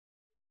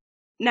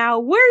 Now,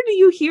 where do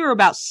you hear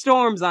about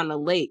storms on a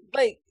lake?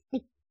 Like,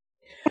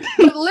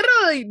 but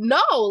literally,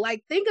 no.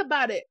 Like, think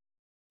about it.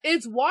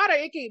 It's water.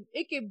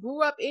 It can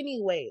brew up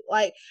anyway.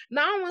 Like,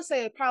 now I want to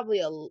say probably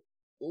a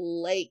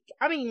lake.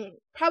 I mean,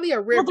 probably a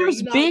river. Well,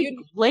 there's big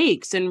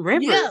lakes and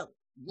rivers. Yeah,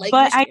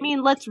 but I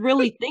mean, let's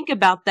really think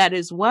about that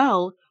as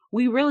well.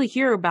 We really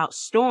hear about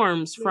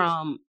storms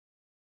from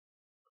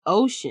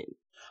ocean.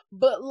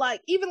 But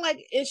like, even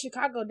like in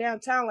Chicago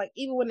downtown, like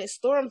even when it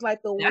storms,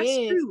 like the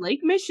winds,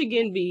 Lake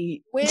Michigan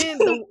be when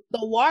the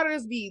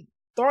waters be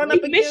thrown up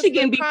against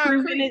Michigan the be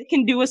proven it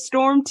can do a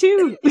storm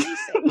too.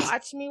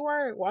 Watch me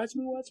work.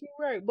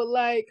 But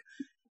like,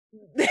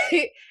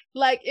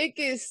 like it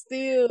can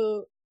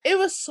still. It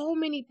was so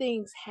many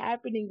things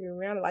happening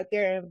around, like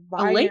their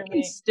environment. A lake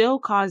can still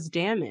cause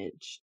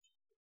damage.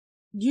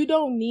 You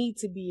don't need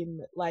to be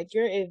in like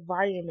your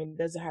environment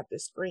doesn't have to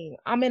scream.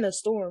 I'm in a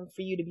storm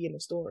for you to be in a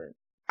storm.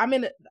 I'm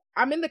in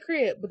the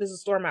crib, but there's a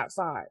storm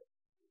outside.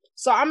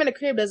 So I'm in the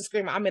crib doesn't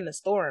scream I'm in the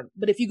storm.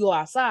 But if you go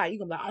outside, you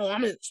can be like, oh,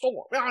 I'm in the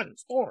storm. I'm in the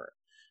storm.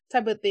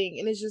 Type of thing.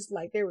 And it's just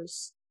like there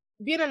was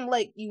being in the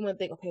lake, you wouldn't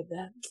think, okay,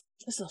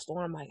 it's a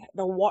storm. Like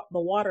the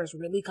water is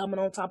really coming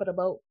on top of the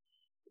boat.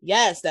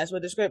 Yes, that's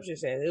what the scripture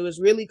says. It was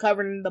really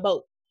covering the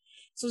boat.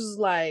 So it's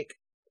like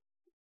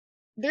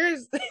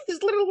there's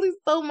literally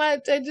so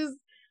much.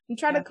 I'm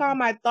trying to calm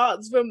my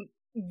thoughts from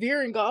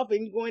veering off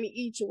and going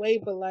each way,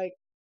 but like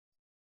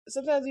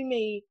sometimes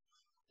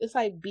it's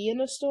like be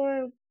in a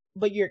storm,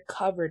 but you're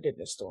covered in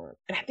the storm.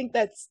 And I think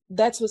that's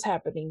what's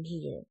happening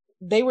here.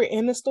 They were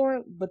in the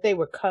storm, but they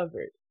were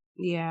covered.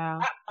 Yeah.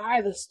 Not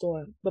by the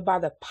storm, but by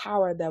the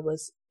power that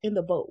was in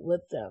the boat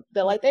with them.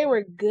 That like they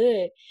were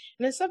good.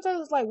 And then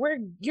sometimes it's like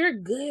you're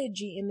good,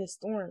 G, in this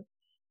storm.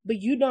 But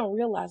you don't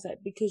realize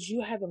that because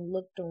you haven't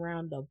looked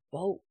around the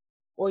boat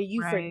or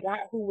you Right. forgot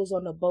who was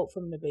on the boat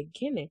from the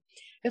beginning.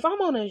 If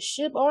I'm on a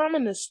ship or I'm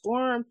in a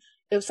storm,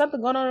 if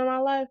something going on in my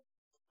life,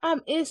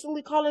 I'm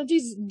instantly calling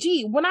Jesus.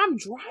 G, when I'm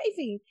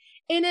driving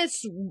and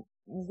it's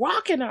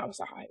rocking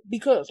outside,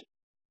 because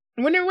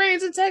when it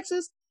rains in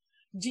Texas,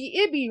 G,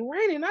 it be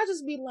raining. I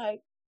just be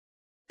like,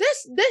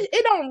 this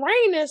it don't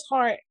rain this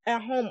hard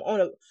at home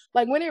on a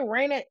like when it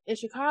rain in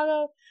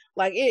Chicago,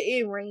 like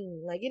it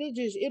rain. Like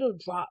it'll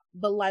drop.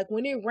 But like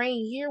when it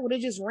rain here, when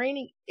it just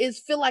raining, it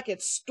feel like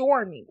it's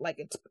storming, like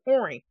it's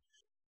pouring.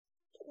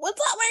 What's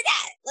up with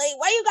that? Like,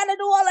 why you gotta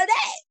do all of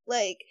that?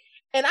 Like,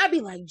 and I'd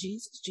be like,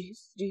 Jesus,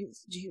 Jesus,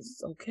 Jesus,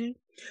 Jesus, okay,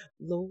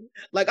 Lord.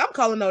 Like I'm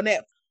calling on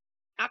that.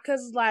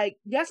 Cause like,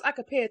 yes, I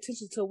could pay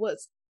attention to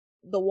what's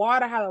the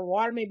water, how the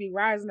water may be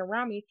rising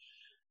around me.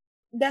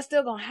 That's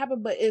still gonna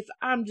happen. But if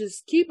I'm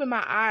just keeping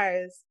my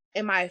eyes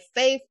and my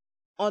faith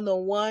on the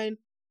one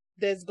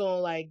that's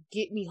gonna like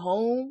get me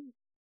home,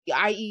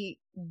 i.e.,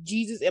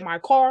 Jesus in my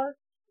car,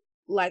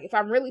 like if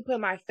I'm really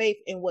putting my faith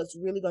in what's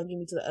really gonna get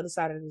me to the other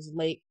side of this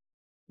lake,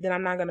 then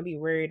I'm not gonna be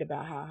worried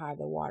about how high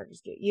the water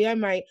just get. Yeah,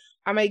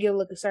 I might get a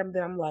look concerned, but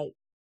then I'm like,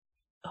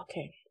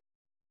 okay,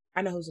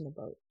 I know who's in the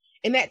boat.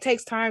 And that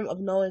takes time of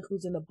knowing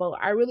who's in the boat.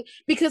 I really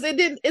because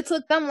it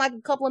took them like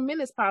a couple of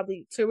minutes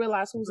probably to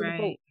realize who's in the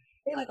boat. Right.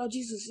 They're like, oh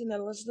Jesus,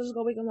 let's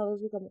go wake him up,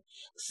 let's wake him up.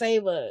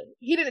 Save us.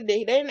 They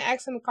didn't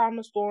ask him to calm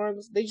the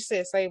storms. They just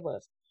said save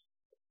us.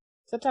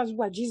 Sometimes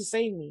we're like, Jesus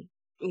save me.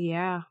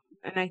 Yeah.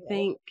 And I You know?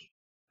 think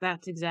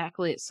that's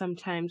exactly it.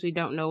 Sometimes we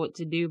don't know what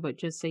to do, but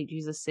just say,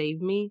 Jesus,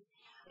 save me.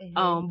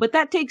 Mm-hmm. But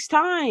that takes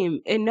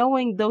time and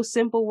knowing those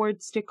simple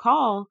words to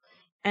call.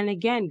 And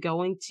again,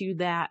 going to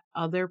that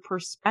other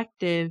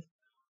perspective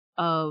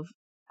of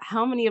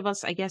how many of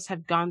us, I guess,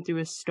 have gone through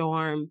a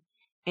storm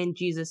and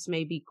Jesus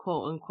may be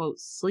quote unquote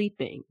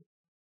sleeping.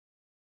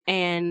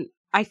 And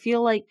I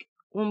feel like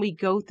when we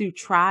go through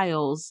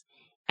trials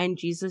and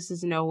Jesus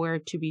is nowhere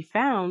to be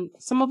found,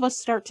 some of us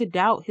start to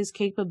doubt his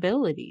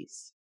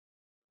capabilities.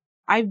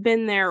 I've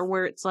been there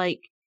where it's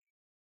like,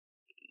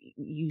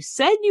 you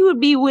said you would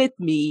be with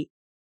me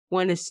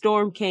when a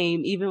storm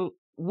came, even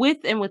with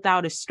and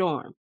without a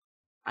storm.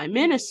 I'm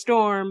in a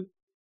storm.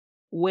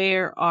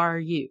 Where are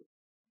you?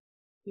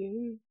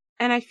 Mm-hmm.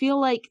 And I feel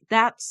like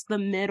that's the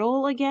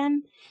middle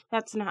again.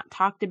 That's not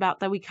talked about,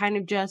 that we kind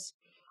of just,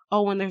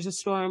 oh, when there's a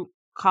storm,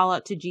 call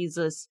out to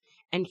Jesus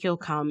and he'll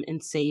come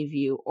and save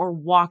you or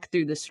walk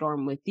through the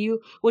storm with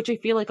you, which I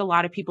feel like a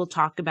lot of people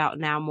talk about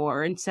now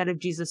more. Instead of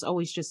Jesus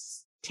always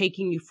just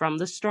taking you from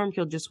the storm,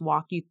 he'll just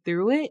walk you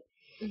through it.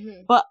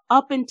 Mm-hmm. But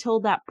up until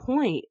that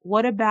point,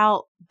 what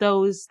about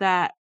those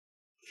that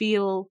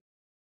feel,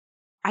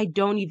 I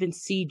don't even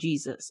see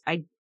Jesus?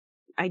 I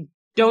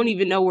don't Mm-hmm.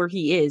 even know where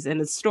he is and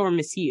the storm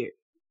is here.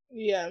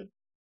 Yeah,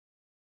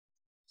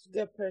 it's a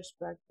good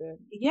perspective.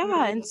 Yeah,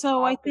 You're and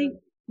so I think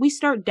talking. we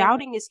start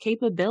doubting his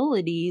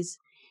capabilities,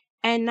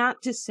 and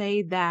not to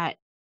say that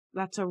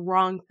that's a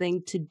wrong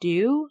thing to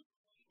do.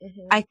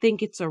 Mm-hmm. I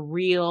think it's a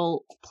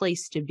real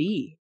place to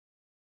be.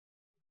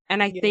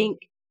 And I Yeah, think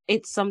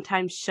it's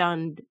sometimes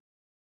shunned.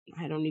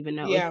 I don't even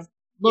know. yeah, It's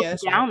yeah. looked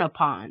That's right. down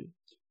upon.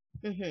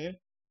 Mm-hmm.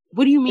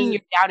 What do you mean Is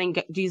you're doubting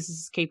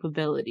Jesus'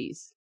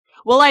 capabilities?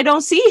 Well, I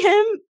don't see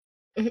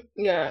him.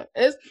 yeah,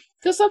 it's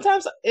because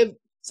sometimes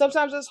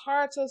it's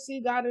hard to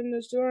see God in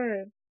the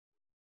storm,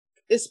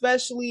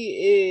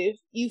 especially if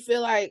you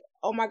feel like,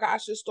 oh my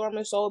gosh, the storm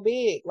is so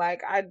big.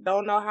 Like I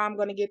don't know how I'm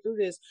gonna get through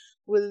this.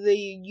 Whether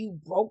you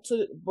broke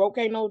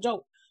ain't no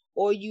joke,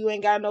 or you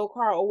ain't got no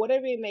car, or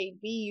whatever it may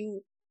be.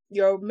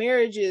 Your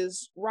marriage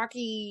is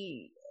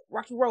rocky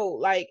road.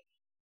 Like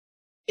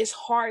it's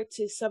hard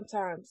to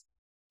sometimes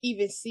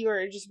even see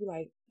or just be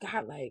like,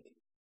 God, like,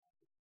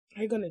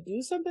 are you gonna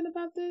do something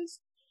about this?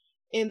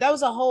 And that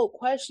was a whole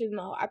question.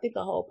 I think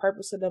the whole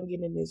purpose of them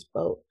getting in this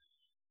boat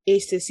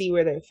is to see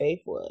where their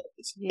faith was.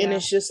 And Yeah,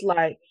 it's just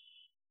like,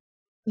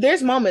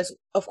 there's moments,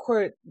 of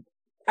course,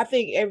 I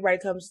think everybody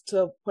comes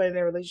to a point in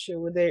their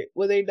relationship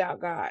where they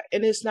doubt God.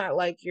 And it's not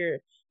like you're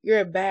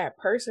a bad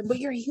person, but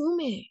you're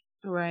human.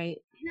 right,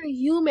 You're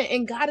human.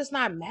 And God is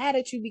not mad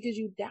at you because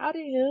you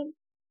doubted him.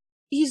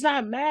 He's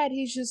not mad.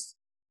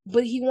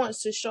 But he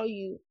wants to show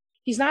you,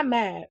 he's not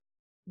mad,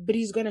 but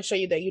he's going to show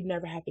you that you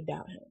never have to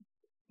doubt him.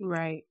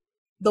 right,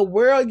 The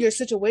world, your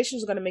situation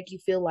is going to make you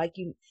feel like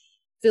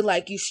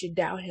you should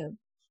doubt him,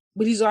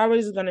 but he's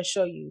always going to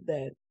show you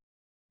that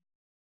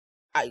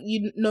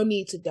you no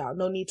need to doubt,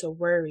 no need to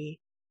worry.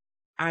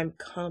 I'm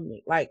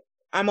coming. Like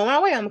I'm on my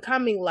way. I'm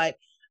coming. Like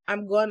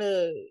I'm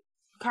gonna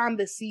calm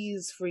the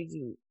seas for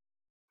you.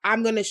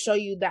 I'm gonna show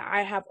you that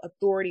I have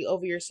authority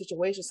over your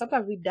situation.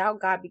 Sometimes we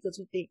doubt God because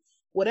we think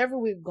whatever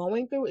we're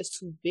going through is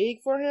too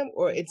big for him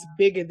or it's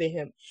bigger than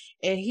him.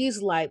 And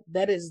he's like,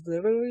 that is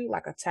literally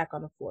like a tack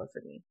on the floor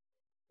for me.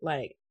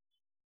 Like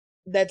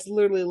that's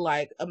literally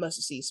like a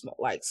mustard seed small.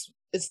 Like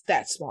it's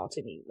that small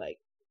to me. Like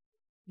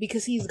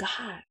because he's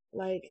God.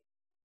 Like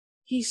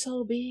he's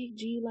so big,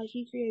 G. Like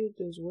he created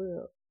this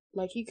world.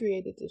 Like he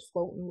created this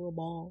floating little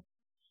ball.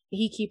 And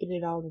he keeping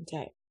it all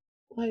intact.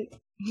 Like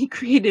He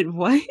created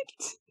what?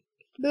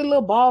 the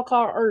little ball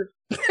called Earth.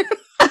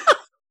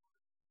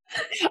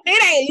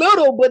 It ain't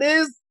little, but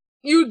it's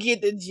you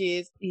get the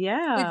gist.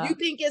 Yeah. If you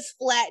think it's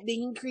flat, then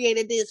he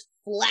created this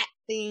flat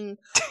thing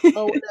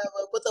or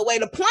whatever. But the way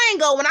the plane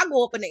go, when I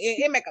go up in the air,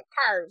 it make a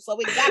curve, so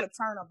it gotta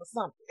turn up or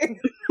something.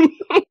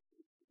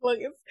 Look,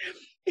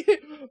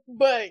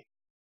 but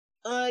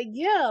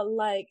yeah,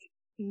 like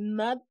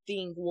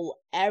nothing will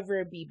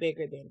ever be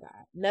bigger than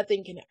God.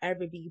 Nothing can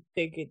ever be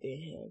bigger than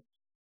Him.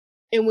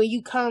 And when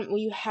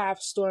you have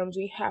storms,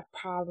 when you have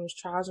problems,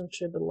 trials, and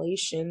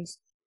tribulations,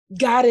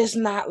 God is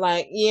not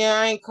like, yeah,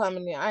 I ain't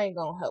coming in. I ain't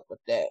gonna help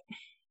with that.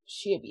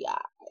 She'll be all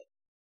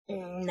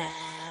right.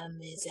 Nah,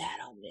 Miss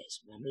out on this.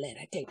 I'm gonna let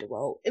her take the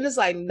road. And it's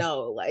like,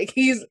 no, like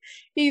he's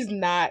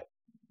not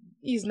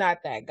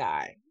that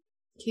guy.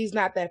 He's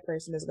not that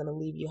person that's gonna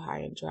leave you high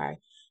and dry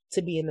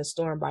to be in the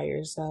storm by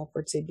yourself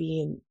or to be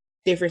in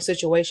different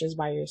situations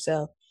by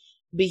yourself.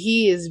 But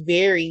he is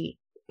very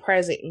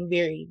present and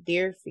very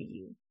there for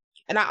you.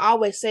 And I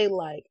always say,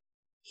 like,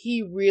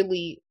 he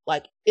really,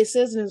 like, it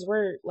says in his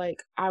word,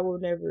 like, I will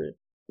never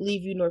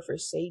leave you nor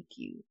forsake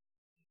you.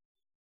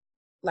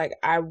 Like,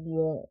 I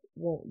won't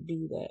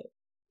do that.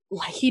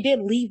 Like, he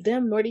didn't leave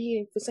them, nor did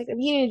he forsake them.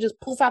 He didn't just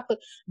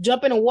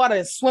jump in the water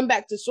and swim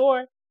back to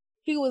shore.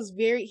 He was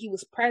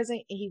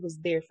present and he was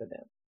there for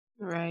them.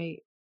 Right.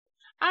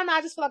 I don't know,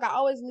 I just feel like I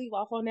always leave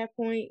off on that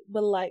point,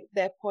 but like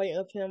that point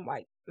of him,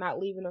 like, not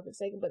leaving or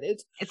forsaking, but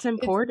it's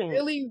important. It's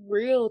really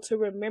real to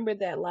remember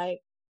that,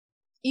 like,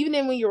 even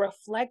then when you're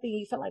reflecting,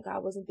 you felt like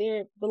God wasn't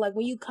there. But like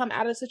when you come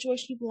out of the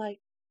situation, you be like,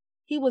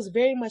 he was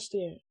very much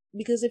there.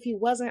 Because if he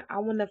wasn't, I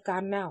wouldn't have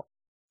gotten out.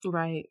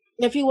 Right.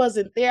 If he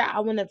wasn't there,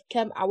 I wouldn't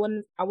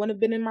have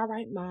been in my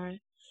right mind.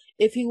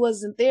 If he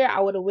wasn't there,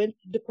 I would have went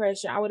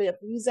depression. If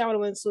he was there, I would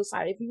have went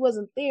suicide. If he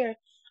wasn't there,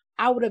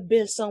 I would have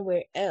been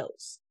somewhere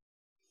else.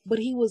 But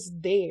he was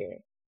there.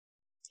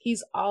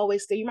 He's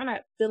always there. You might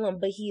not feel him,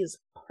 but he is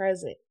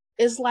present.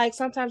 It's like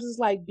sometimes it's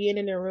like being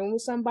in a room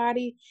with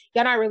somebody.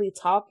 Y'all not really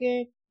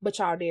talking, but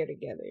y'all there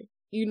together,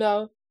 you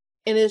know?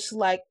 And it's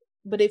like,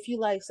 but if you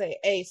like say,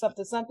 hey,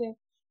 something,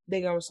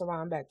 they're gonna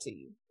respond back to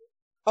you.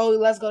 Oh,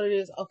 let's go to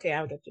this. Okay,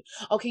 I'll get you.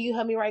 Okay, you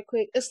help me right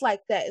quick. It's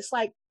like that. It's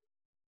like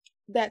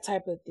that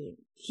type of thing.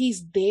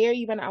 He's there.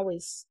 You might not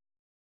always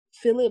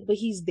feel it, but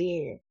he's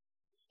there.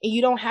 And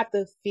you don't have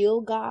to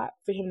feel God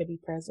for him to be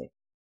present.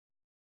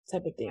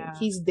 Type of thing. Yeah.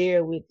 He's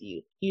there with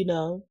you, you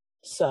know?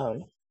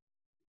 So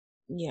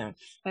yeah.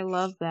 I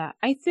love that.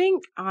 I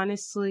think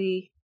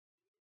honestly,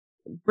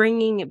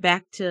 bringing it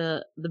back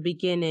to the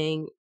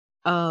beginning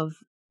of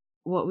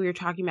what we were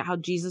talking about, how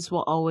Jesus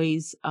will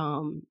always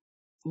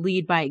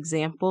lead by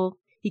example.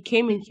 He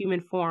came in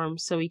human form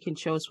so he can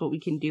show us what we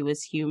can do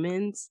as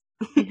humans.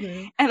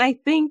 Mm-hmm. And I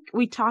think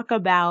we talk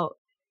about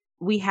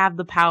we have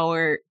the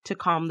power to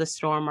calm the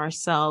storm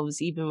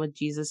ourselves, even with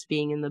Jesus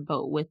being in the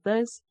boat with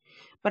us.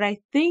 But I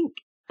think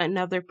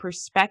another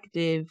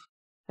perspective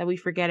that we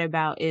forget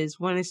about is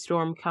when a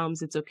storm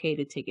comes, it's okay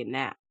to take a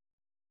nap.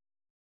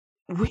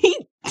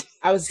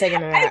 I was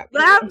taking a nap. I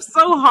laugh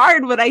so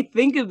hard when I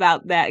think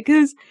about that,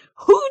 because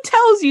who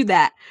tells you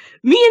that?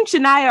 Me and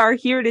Shania are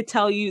here to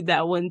tell you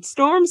that when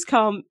storms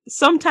come,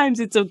 sometimes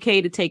it's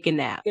okay to take a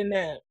nap.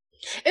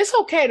 It's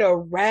okay to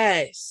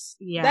rest.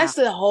 Yeah. That's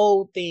the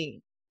whole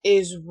thing,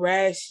 is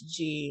rest,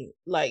 G.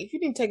 Like, if you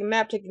didn't take a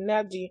nap,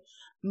 G.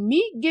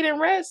 Me getting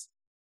rest,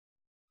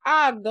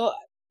 I go,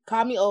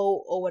 call me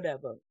old or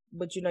whatever.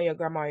 But you know your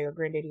grandma or your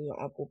granddaddy or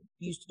your uncle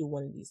used to do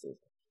one of these things.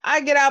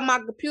 I get out my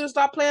computer,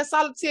 start playing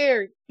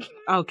solitaire.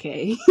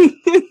 Okay.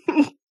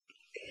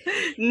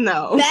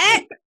 No.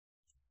 That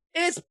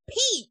is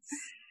peace.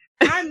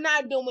 I'm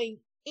not doing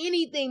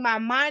anything. My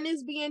mind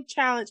is being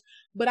challenged,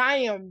 but I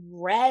am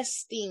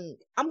resting.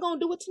 I'm going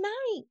to do it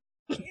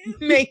tonight.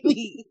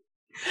 Maybe.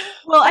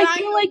 Well, I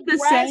feel like the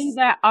saying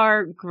that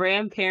our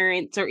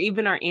grandparents or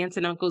even our aunts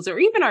and uncles or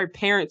even our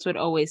parents would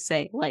always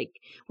say, like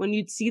when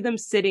you'd see them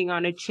sitting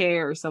on a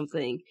chair or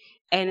something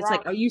and it's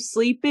like, are you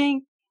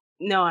sleeping?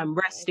 No, I'm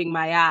resting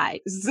my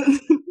eyes.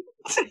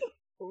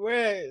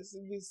 Rest.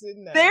 Be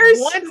sitting there. There's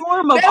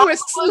storm of they were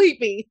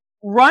sleeping,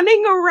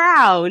 running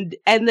around,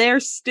 and they're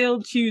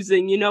still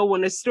choosing, you know,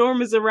 when a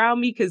storm is around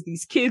me, because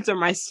these kids are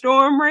my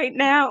storm right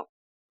now,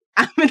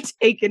 I'm gonna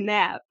take a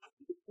nap.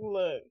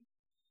 Look,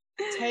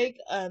 take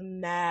a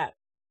nap.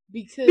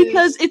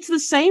 Because it's the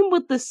same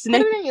with the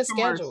Snickers Put it in your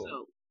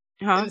schedule.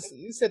 Huh?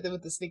 You said that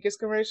with the Snickers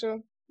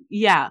commercial?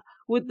 Yeah,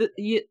 with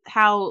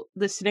how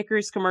the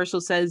Snickers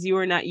commercial says you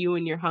are not you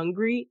and you're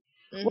hungry.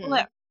 Mm-hmm.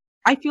 Well,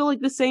 I feel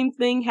like the same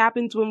thing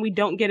happens when we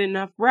don't get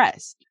enough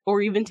rest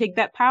or even take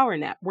that power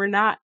nap. We're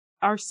not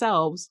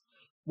ourselves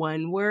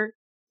when we're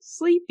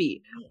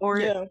sleepy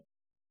or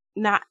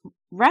not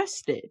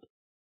rested.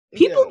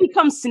 People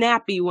become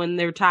snappy when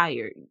they're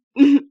tired.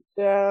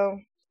 Yeah.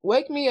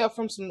 Wake me up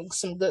from some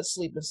good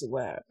sleep and see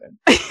what happened.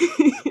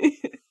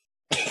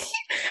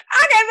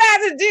 I can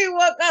imagine G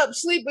woke up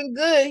sleeping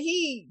good.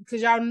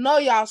 Cause y'all know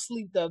y'all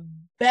sleep the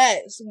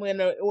best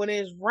when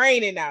it's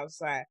raining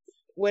outside.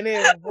 When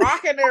it's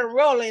rocking and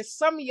rolling,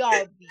 some of y'all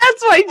be.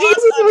 That's why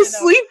Jesus was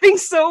sleeping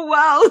so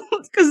well,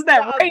 because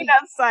that rain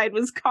outside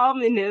was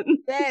calming him.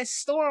 That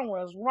storm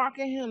was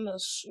rocking him to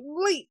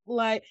sleep.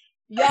 Like,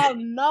 y'all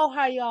know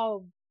how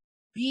y'all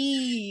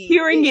be.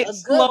 Hearing it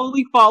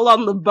slowly fall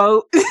on the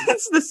boat.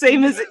 It's the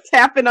same as it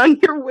tapping on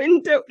your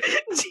window.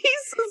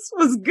 Jesus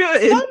was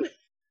good.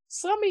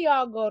 Some of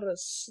y'all go to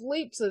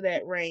sleep to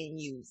that rain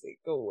music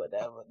or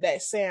whatever,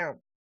 that sound.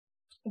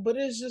 But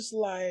it's just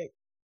like,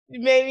 it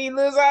made me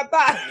lose our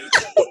thoughts.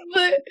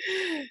 But,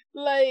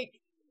 like,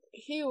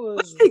 he was.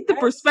 Let's take the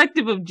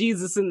perspective of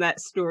Jesus in that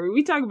story.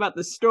 We talk about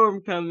the storm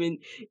coming.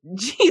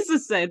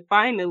 Jesus said,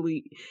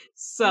 finally.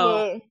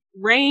 So,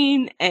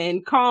 rain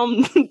and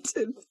calm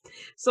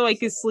so I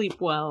could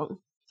sleep well.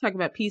 Talk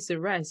about peace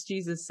and rest.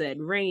 Jesus said,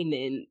 rain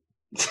and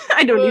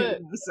I don't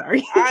even know.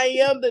 Sorry. I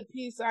am the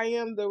peace. I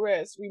am the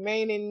rest.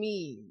 Remain in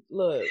me.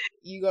 Look,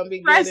 you gonna be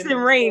good. Rest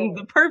and rain,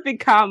 the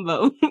perfect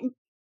combo.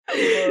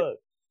 Look.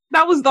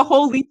 That was the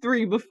Holy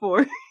Three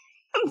before.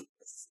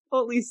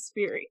 Holy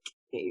Spirit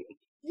came.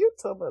 You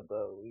talking about the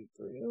Holy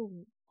Three?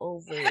 I'm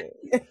over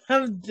it.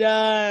 I'm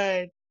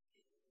done.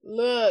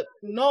 Look,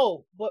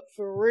 no, but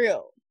for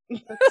real.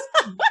 Get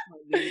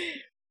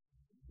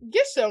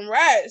some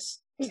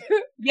rest.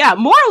 Yeah,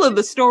 moral of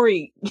the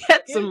story,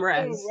 get some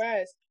rest.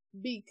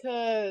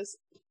 Because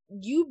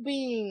you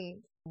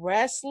being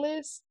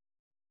restless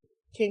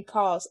can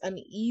cause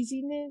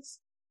uneasiness,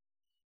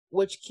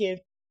 which can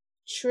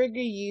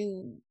trigger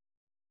you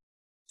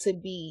to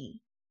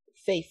be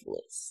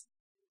faithless.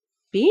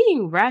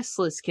 Being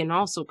restless can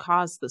also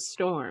cause the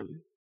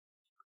storm.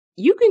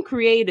 You can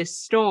create a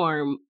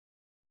storm.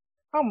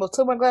 I almost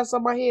took my glasses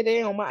off my head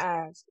and on my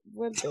eyes.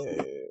 What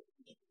the?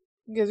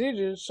 Because it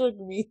just shook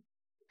me.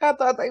 I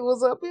thought they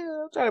was up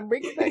here. I'm trying to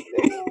bring it back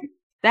down.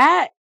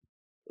 That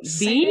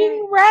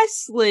being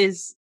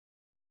restless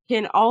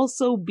can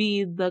also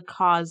be the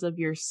cause of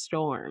your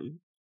storm.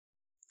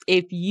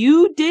 If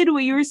you did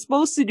what you were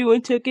supposed to do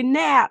and took a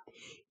nap,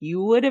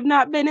 you would have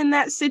not been in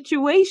that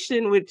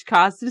situation, which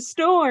caused the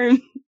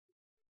storm.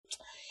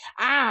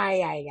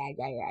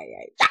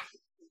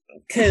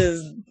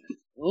 Because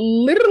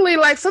literally,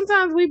 like,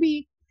 sometimes we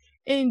be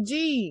in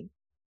G.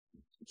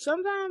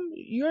 Sometimes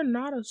you're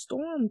not a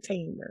storm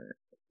tamer.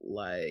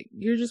 Like,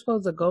 you're just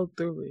supposed to go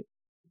through it.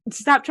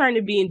 Stop trying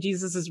to be in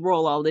Jesus's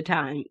role all the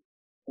time.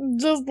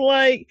 Just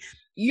like,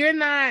 you're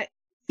not.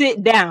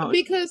 Sit down.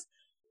 Because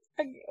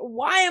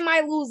why am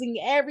I losing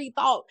every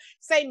thought?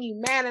 Satan, you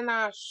man, and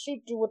I'll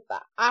shoot you with the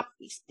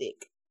opti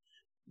stick.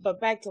 But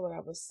back to what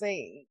I was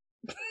saying.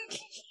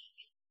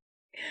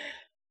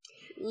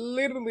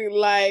 Literally,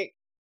 like.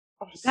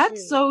 Oh,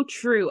 that's so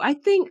true. I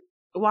think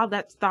while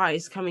that thought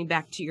is coming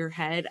back to your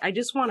head, I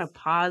just want to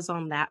pause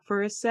on that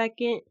for a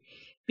second,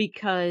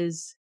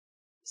 because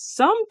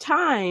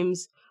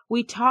sometimes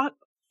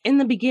in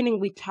the beginning,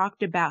 we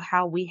talked about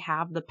how we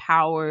have the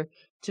power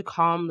to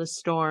calm the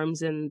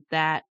storms and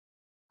that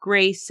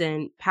grace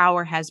and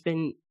power has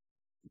been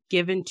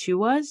given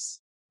to us.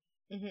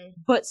 Mm-hmm.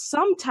 But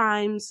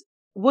sometimes,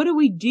 what do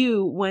we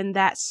do when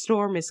that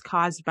storm is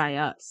caused by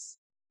us?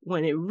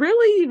 When it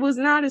really was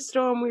not a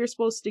storm we were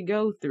supposed to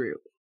go through?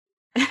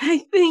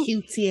 I think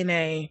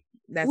QTNA.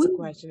 That's a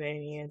question,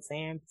 Annie and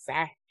Sam.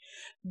 Sorry.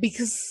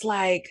 Because,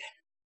 like,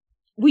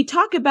 we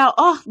talk about,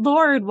 oh,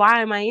 Lord,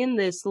 why am I in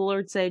this? The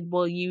Lord said,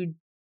 well, you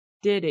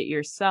did it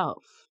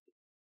yourself.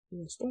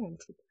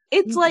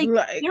 It's like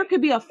there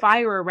could be a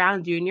fire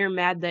around you and you're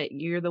mad that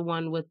you're the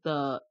one with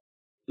the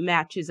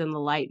matches and the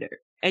lighter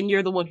and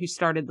you're the one who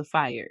started the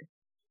fire.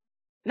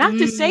 Not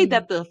to say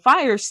that the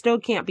fire still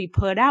can't be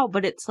put out,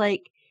 but it's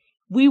like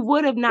we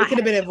would have not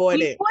been avoided.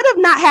 We would have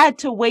not had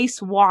to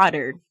waste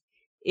water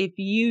if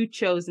you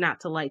chose not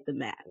to light the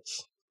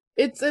match.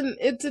 It's an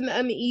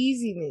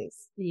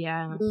uneasiness.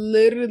 Yeah.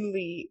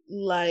 Literally,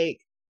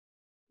 like,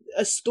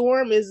 a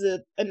storm is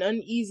an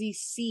uneasy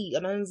sea,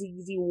 an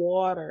uneasy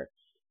water.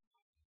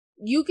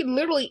 You can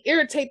literally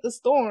irritate the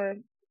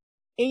storm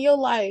in your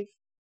life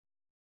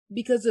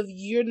because of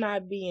you're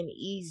not being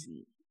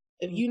easy,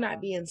 if you're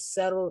not being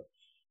settled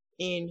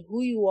in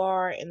who you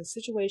are in the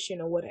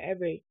situation or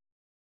whatever.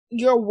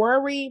 Your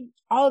worry,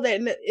 all of that,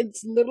 and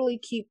it's literally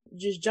keep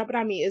just jumping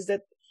on me, is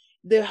that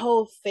the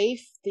whole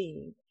faith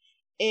thing.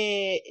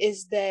 And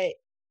is that,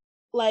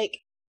 like,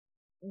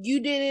 you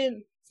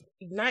didn't,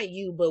 not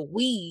you, but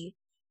we,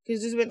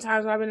 because there's been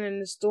times I've been in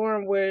the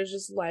storm where it's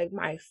just like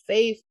my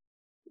faith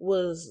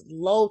was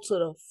low to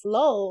the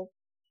flow.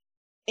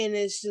 And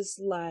it's just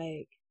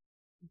like,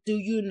 do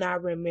you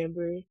not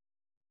remember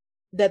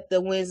that the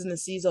winds and the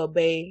seas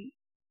obey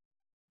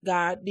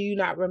God? Do you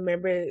not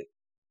remember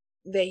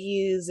that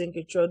He is in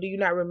control? Do you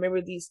not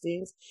remember these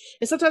things?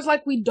 And sometimes,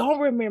 like, we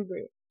don't remember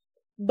it.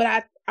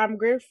 But I'm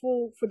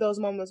grateful for those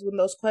moments when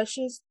those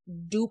questions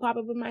do pop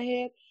up in my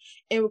head,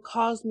 and it would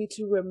cause me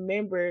to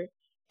remember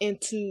and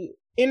to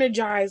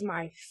energize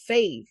my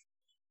faith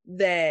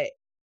that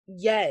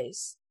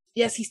yes,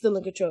 he's still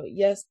in control.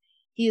 Yes,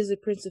 he is the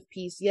Prince of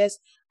Peace. Yes,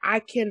 I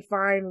can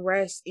find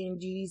rest in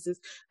Jesus.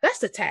 That's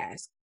the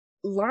task.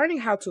 Learning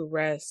how to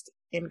rest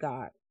in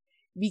God.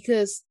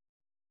 Because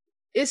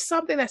it's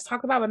something that's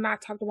talked about but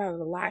not talked about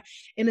a lot.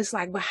 And it's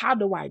like, but how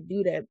do I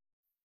do that?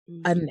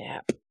 A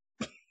nap.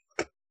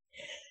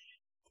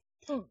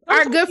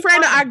 Our good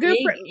friend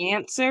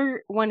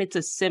answer when it's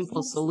a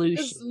simple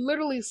solution. It's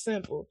literally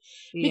simple.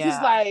 Yeah.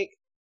 Because like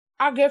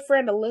our good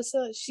friend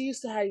Alyssa, she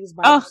used to have these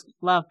Bibles. Oh,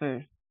 love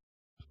her.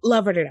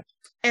 Love her to death.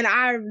 And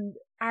I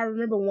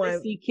remember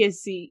one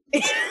kissy.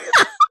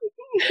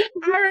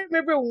 I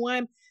remember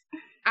one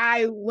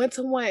I went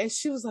to one and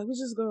she was like, we're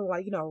just gonna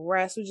like,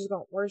 rest, we're just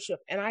gonna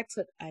worship. And I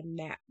took a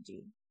nap,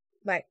 G.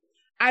 Like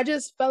I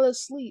just fell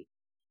asleep.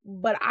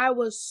 But I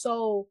was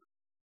so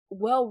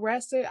well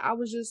rested. I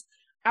was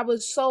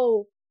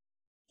so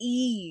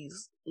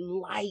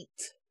light,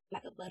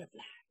 like a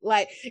butterfly.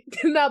 Like,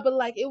 no, but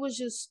like it was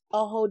just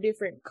a whole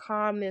different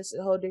calmness,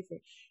 a whole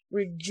different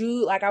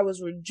like I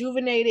was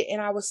rejuvenated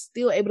and I was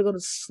still able to go to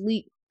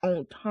sleep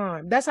on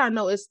time. That's how I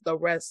know it's the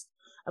rest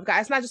of God.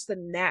 It's not just a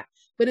nap,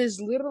 but it's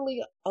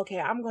literally, okay,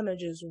 I'm gonna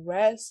just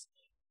rest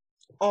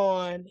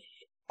on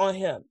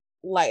him.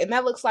 Like, and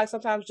that looks like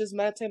sometimes just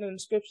meditating on the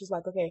scriptures.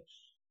 Like, okay,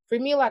 for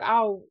me, like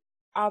I'll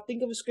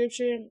think of a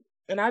scripture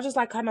and I'll just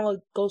like kind of like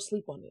go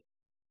sleep on it.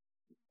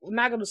 I'm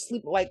not gonna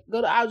sleep, like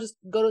I'll just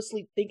go to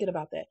sleep thinking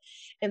about that.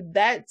 And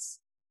that's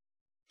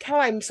kind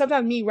of like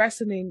sometimes me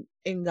resting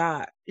in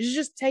God. It's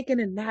just taking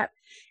a nap.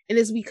 And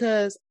it's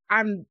because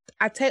I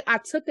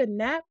took a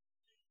nap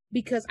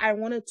because I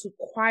wanted to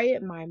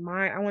quiet my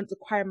mind. I wanted to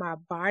quiet my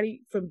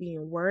body from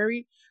being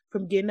worried,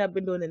 from getting up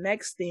and doing the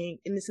next thing.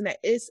 And this and that.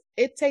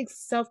 It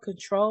takes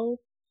self-control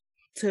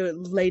to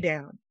lay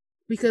down.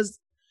 Because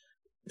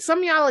some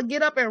of y'all will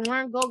get up and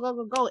run,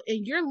 go,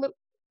 and you're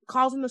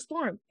causing a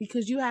storm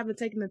because you haven't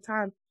taken the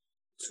time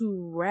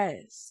to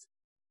rest.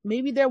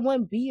 Maybe there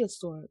wouldn't be a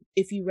storm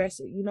if you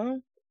rested,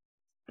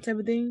 type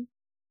of thing.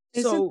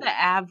 Isn't the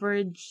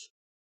average,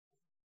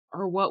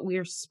 or what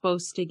we're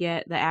supposed to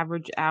get, the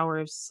average hour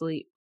of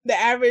sleep? The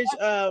average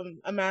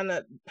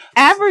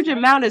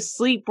amount of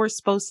sleep we're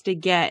supposed to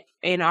get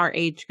in our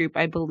age group,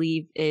 I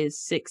believe, is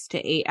 6 to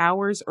 8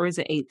 hours, or is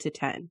it 8 to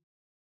 10?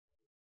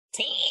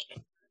 10.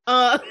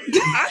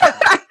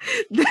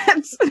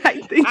 That's what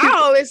I think. I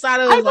always thought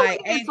it was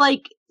it's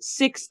like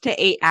 6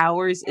 to 8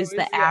 hours is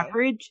the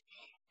average.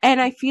 And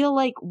I feel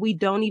like we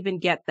don't even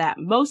get that.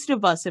 Most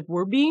of us, if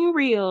we're being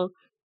real,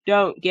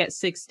 don't get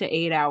 6 to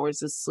 8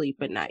 hours of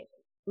sleep a night.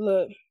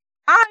 Look,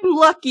 I'm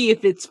lucky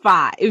if it's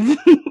 5.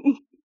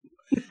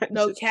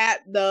 No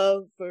cap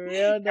though, for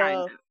real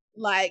though.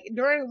 Like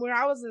when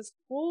I was in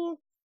school,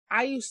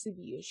 I used to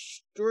be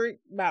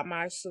strict about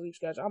my sleep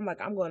schedule. I'm like,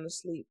 I'm going to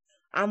sleep.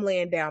 I'm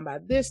laying down by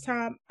this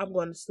time. I'm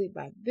going to sleep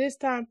by this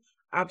time.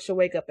 I should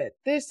wake up at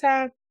this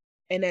time.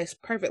 And that's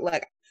perfect.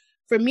 Like,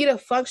 for me to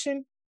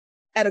function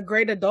at a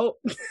great adult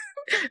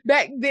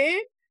back then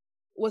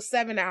was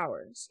 7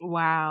 hours.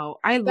 Wow.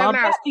 I love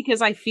that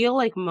because I feel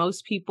like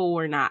most people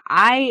were not.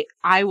 I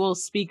will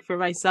speak for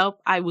myself.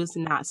 I was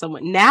not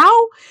someone. Now,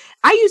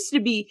 I used to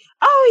be,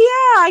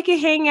 oh yeah, I can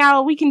hang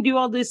out. We can do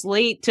all this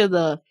late to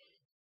the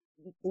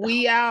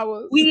wee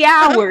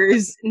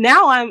hours.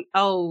 Now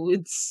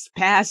it's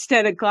past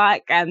 10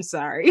 o'clock. I'm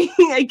sorry.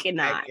 I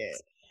cannot.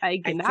 I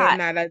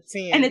cannot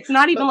attend. And it's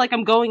not even like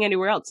I'm going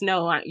anywhere else.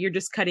 No, you're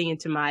just cutting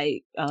into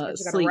my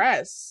sleep.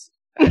 Rest.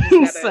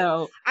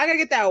 So I gotta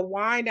get that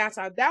wind down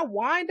time. That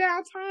wind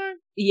down time,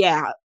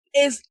 yeah,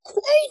 is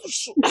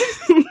crucial.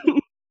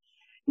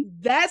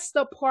 That's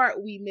the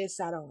part we miss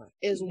out on,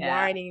 is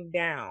winding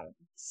down.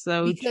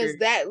 So because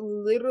that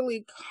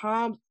literally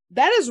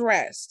that is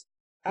rest.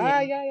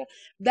 Yeah.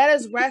 That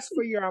is rest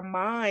for your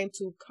mind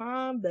to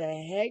calm the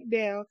heck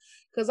down.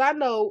 Because I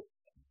know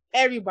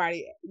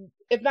everybody,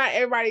 if not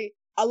everybody,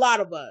 a lot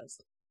of us,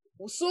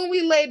 soon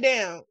we lay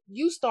down,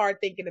 you start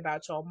thinking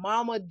about your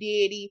mama,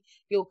 daddy,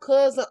 your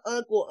cousin,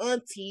 uncle,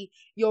 auntie,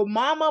 your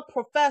mama,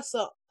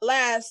 professor,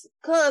 last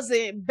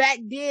cousin back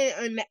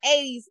then in the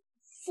 80s,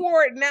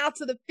 forward now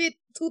to the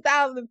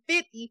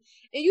 2050,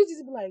 and you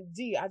just be like,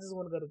 gee, I just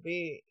want to go to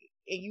bed.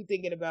 And you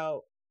thinking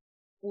about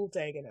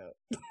Wu-Tanging out.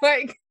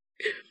 Like,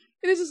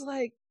 it's just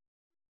like,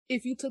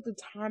 if you took the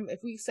time,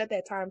 if we set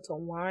that time to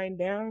wind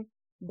down,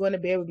 going to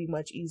bed would be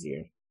much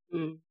easier.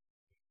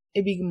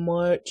 It'd be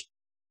much,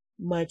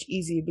 much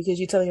easier because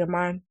you're telling your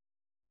mind,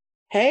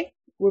 hey,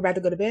 we're about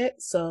to go to bed,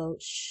 so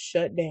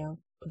shut down.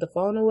 Put the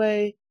phone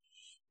away.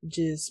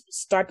 Just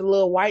start the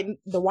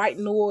white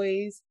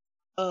noise.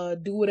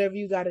 Do whatever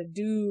you gotta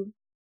do.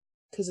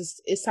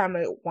 Because it's time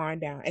to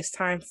wind down. It's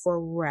time for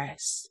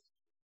rest.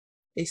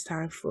 It's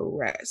time for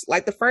rest.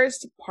 Like the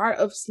first part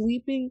of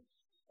sleeping,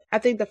 I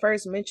think the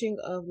first mention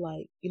of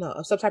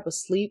of some type of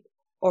sleep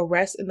or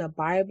rest in the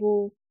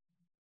Bible,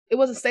 it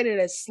wasn't stated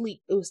as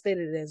sleep. It was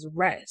stated as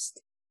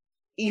rest.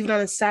 Even on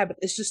the Sabbath,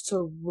 it's just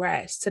to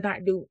rest, to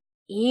not do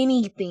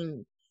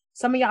anything.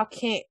 Some of y'all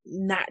can't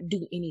not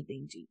do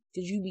anything, G,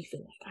 because you be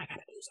feeling like, I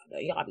gotta do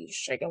something. Y'all be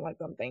shaking like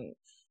something,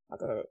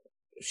 like a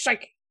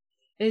shaking.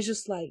 It's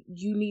just like,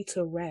 you need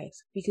to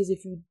rest, because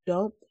if you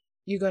don't,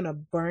 you're gonna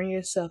burn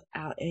yourself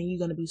out, and you're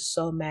gonna be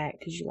so mad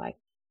because you're like,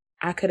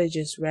 I could have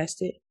just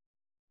rested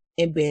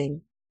and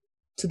been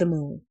to the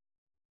moon.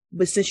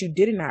 But since you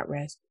did not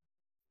rest,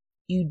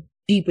 you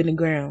deep in the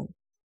ground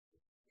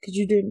because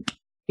you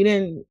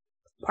didn't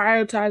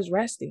prioritize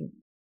resting.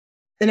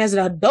 And as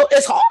an adult,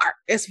 it's hard.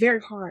 It's very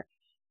hard.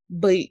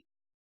 But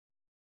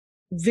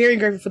very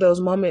grateful for those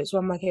moments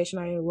where I'm like, hey,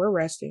 Shania, we're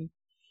resting.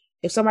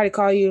 If somebody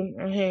call you,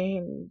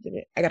 hey,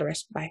 I gotta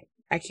rest. Bye.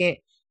 I can't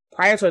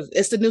prioritize.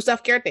 It's the new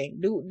self-care thing.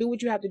 Do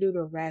what you have to do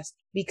to rest,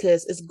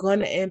 because it's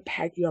gonna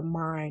impact your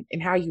mind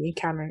and how you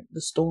encounter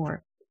the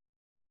storm.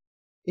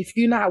 If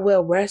you're not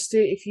well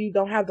rested, if you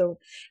don't have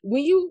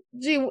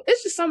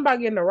it's just something about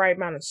getting the right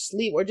amount of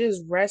sleep or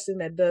just resting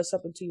that does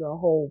something to your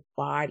whole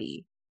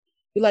body.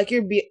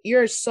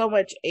 You're so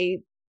much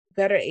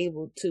better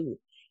able to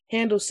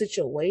handle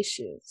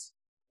situations,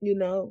 you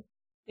know?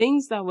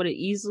 Things that would have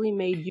easily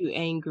made you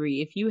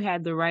angry, if you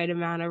had the right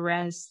amount of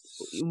rest,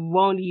 you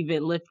won't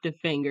even lift a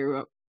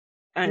finger,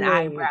 an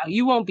eyebrow.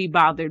 You won't be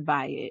bothered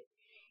by it.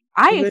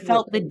 I have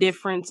felt the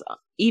difference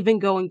even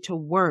going to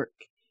work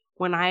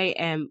when I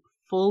am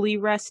fully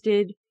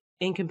rested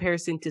in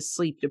comparison to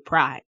sleep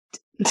deprived.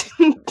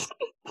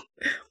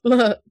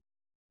 Look,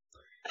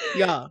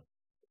 y'all,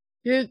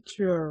 get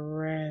your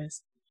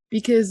rest,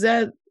 because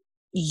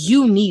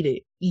you need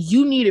it.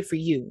 You need it for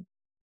you.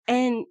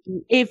 And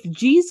if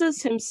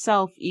Jesus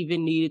himself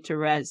even needed to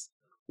rest,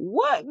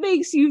 what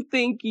makes you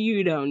think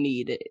you don't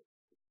need it?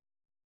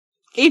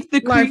 If the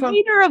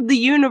creator of the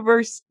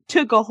universe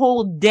took a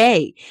whole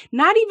day,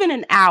 not even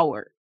an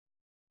hour,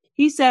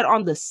 he said,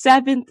 on the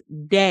 7th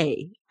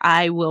day,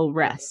 I will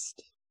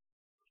rest.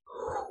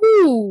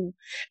 Who?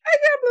 I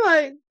got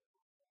like,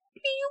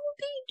 who do you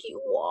think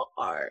you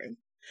are?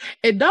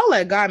 And don't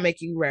let God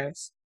make you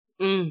rest.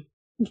 Phone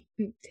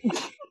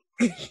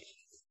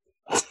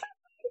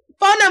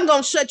them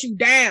gonna shut you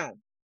down.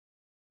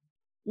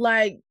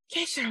 Like,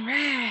 get some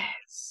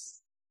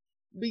rest.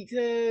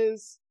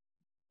 Because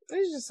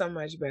it's just so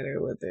much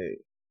better with it.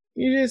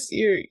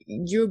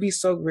 You'll be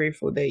so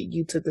grateful that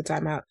you took the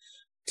time out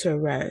to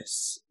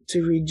rest,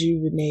 to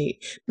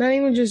rejuvenate. Not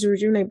even just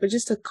rejuvenate, but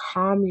just to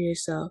calm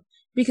yourself.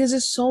 Because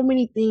there's so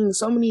many things,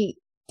 so many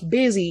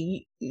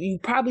busy. You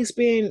probably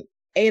spend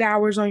 8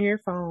 hours on your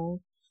phone,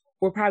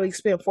 or probably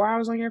spend 4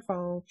 hours on your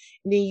phone,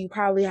 and then you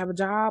probably have a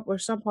job or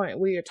some point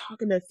where you're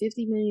talking to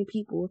 50 million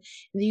people,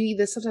 and you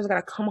either sometimes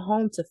gotta come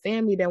home to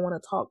family that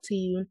want to talk to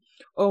you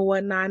or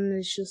whatnot, and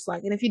it's just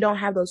like, and if you don't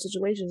have those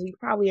situations, you're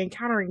probably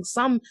encountering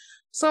some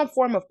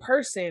form of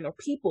person or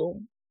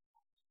people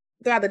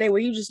throughout the day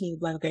where you just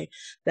need, like, okay,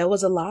 that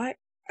was a lot.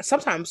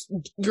 Sometimes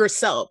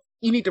yourself,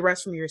 you need to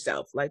rest from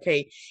yourself. Like,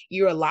 hey,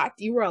 you were a lot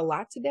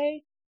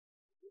today.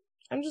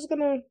 I'm just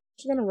gonna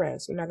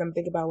rest. We're not gonna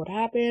think about what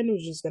happened. We're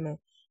just gonna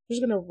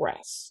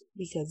rest,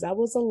 because that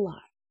was a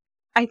lot.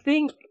 I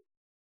think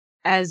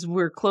as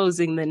we're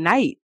closing the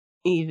night,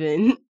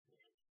 even,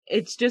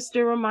 it's just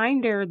a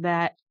reminder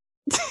that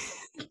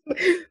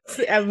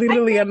I'm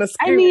literally on the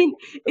screen. I mean,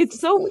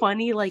 it's so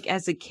funny, like,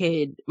 as a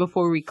kid,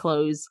 before we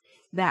close,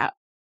 that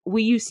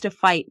we used to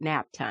fight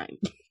nap time.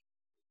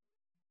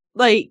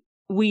 Like,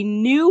 we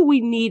knew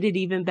we needed,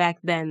 even back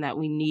then, that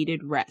we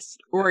needed rest.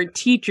 Or our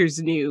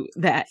teachers knew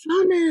that.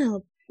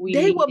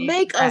 They would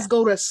make us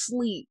go to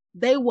sleep.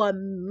 They would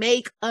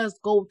make us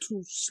go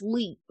to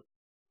sleep.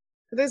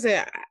 They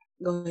said,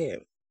 go ahead.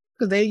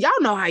 Because y'all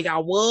know how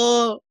y'all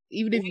were,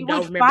 even if you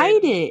don't remember.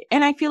 Fight it.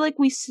 And I feel like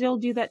we still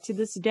do that to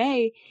this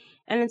day.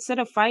 And instead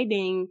of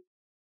fighting,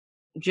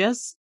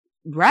 just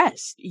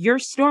rest. Your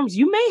storms,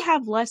 you may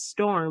have less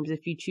storms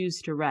if you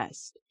choose to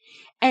rest.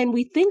 And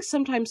we think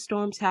sometimes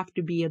storms have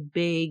to be a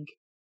big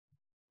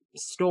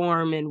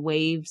storm and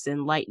waves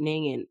and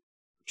lightning and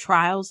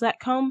trials that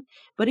come,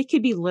 but it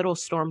could be little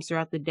storms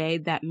throughout the day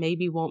that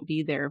maybe won't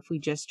be there if we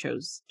just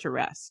chose to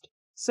rest.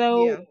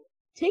 So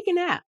take a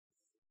nap.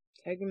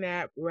 Take a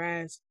nap,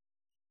 rest.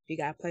 If you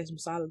gotta play some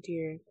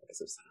solitaire, play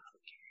some solitaire.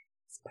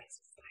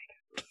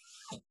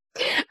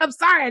 I'm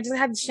sorry, I just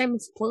had to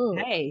shameless plug.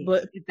 Hey,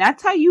 but if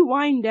that's how you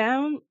wind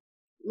down,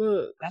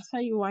 look, that's how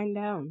you wind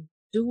down.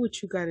 Do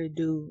what you gotta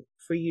do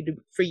for you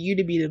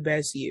to be the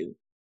best you.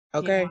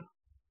 Okay? Yeah,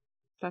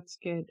 that's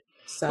good.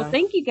 So, well,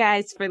 thank you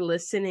guys for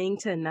listening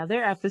to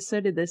another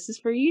episode of This Is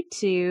For You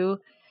Too.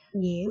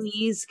 Yes.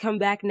 Please come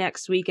back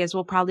next week, as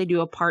we'll probably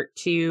do a part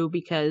 2,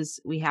 because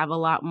we have a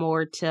lot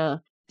more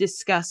to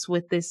discuss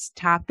with this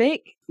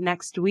topic.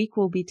 Next week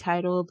will be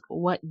titled,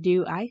 What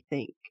Do I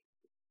Think?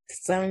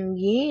 So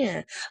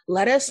yeah,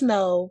 let us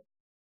know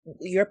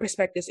your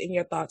perspectives and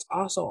your thoughts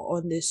also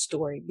on this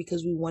story,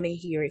 because we want to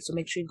hear it. So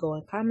make sure you go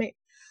and comment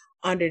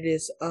under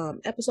this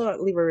episode,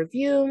 leave a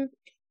review,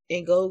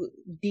 and go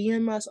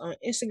DM us on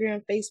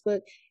Instagram,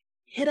 Facebook.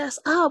 Hit us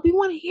up. We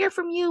want to hear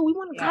from you. We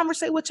want to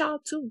conversate with y'all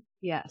too.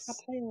 Yes.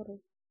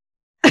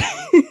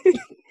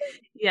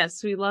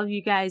 Yes, we love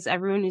you guys,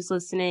 everyone who's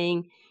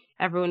listening.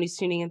 Everyone who's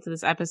tuning into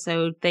this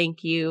episode,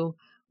 thank you.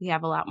 We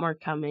have a lot more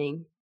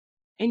coming.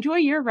 Enjoy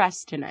your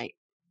rest tonight.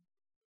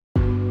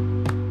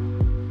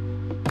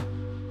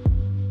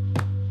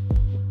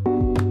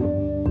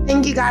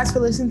 Thank you guys for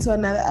listening to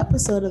another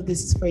episode of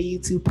This Is For You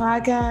Too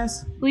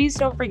podcast. Please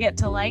don't forget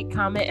to like,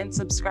 comment, and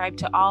subscribe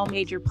to all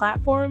major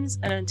platforms.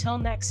 And until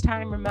next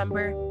time,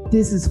 remember,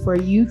 this is for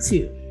you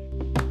too.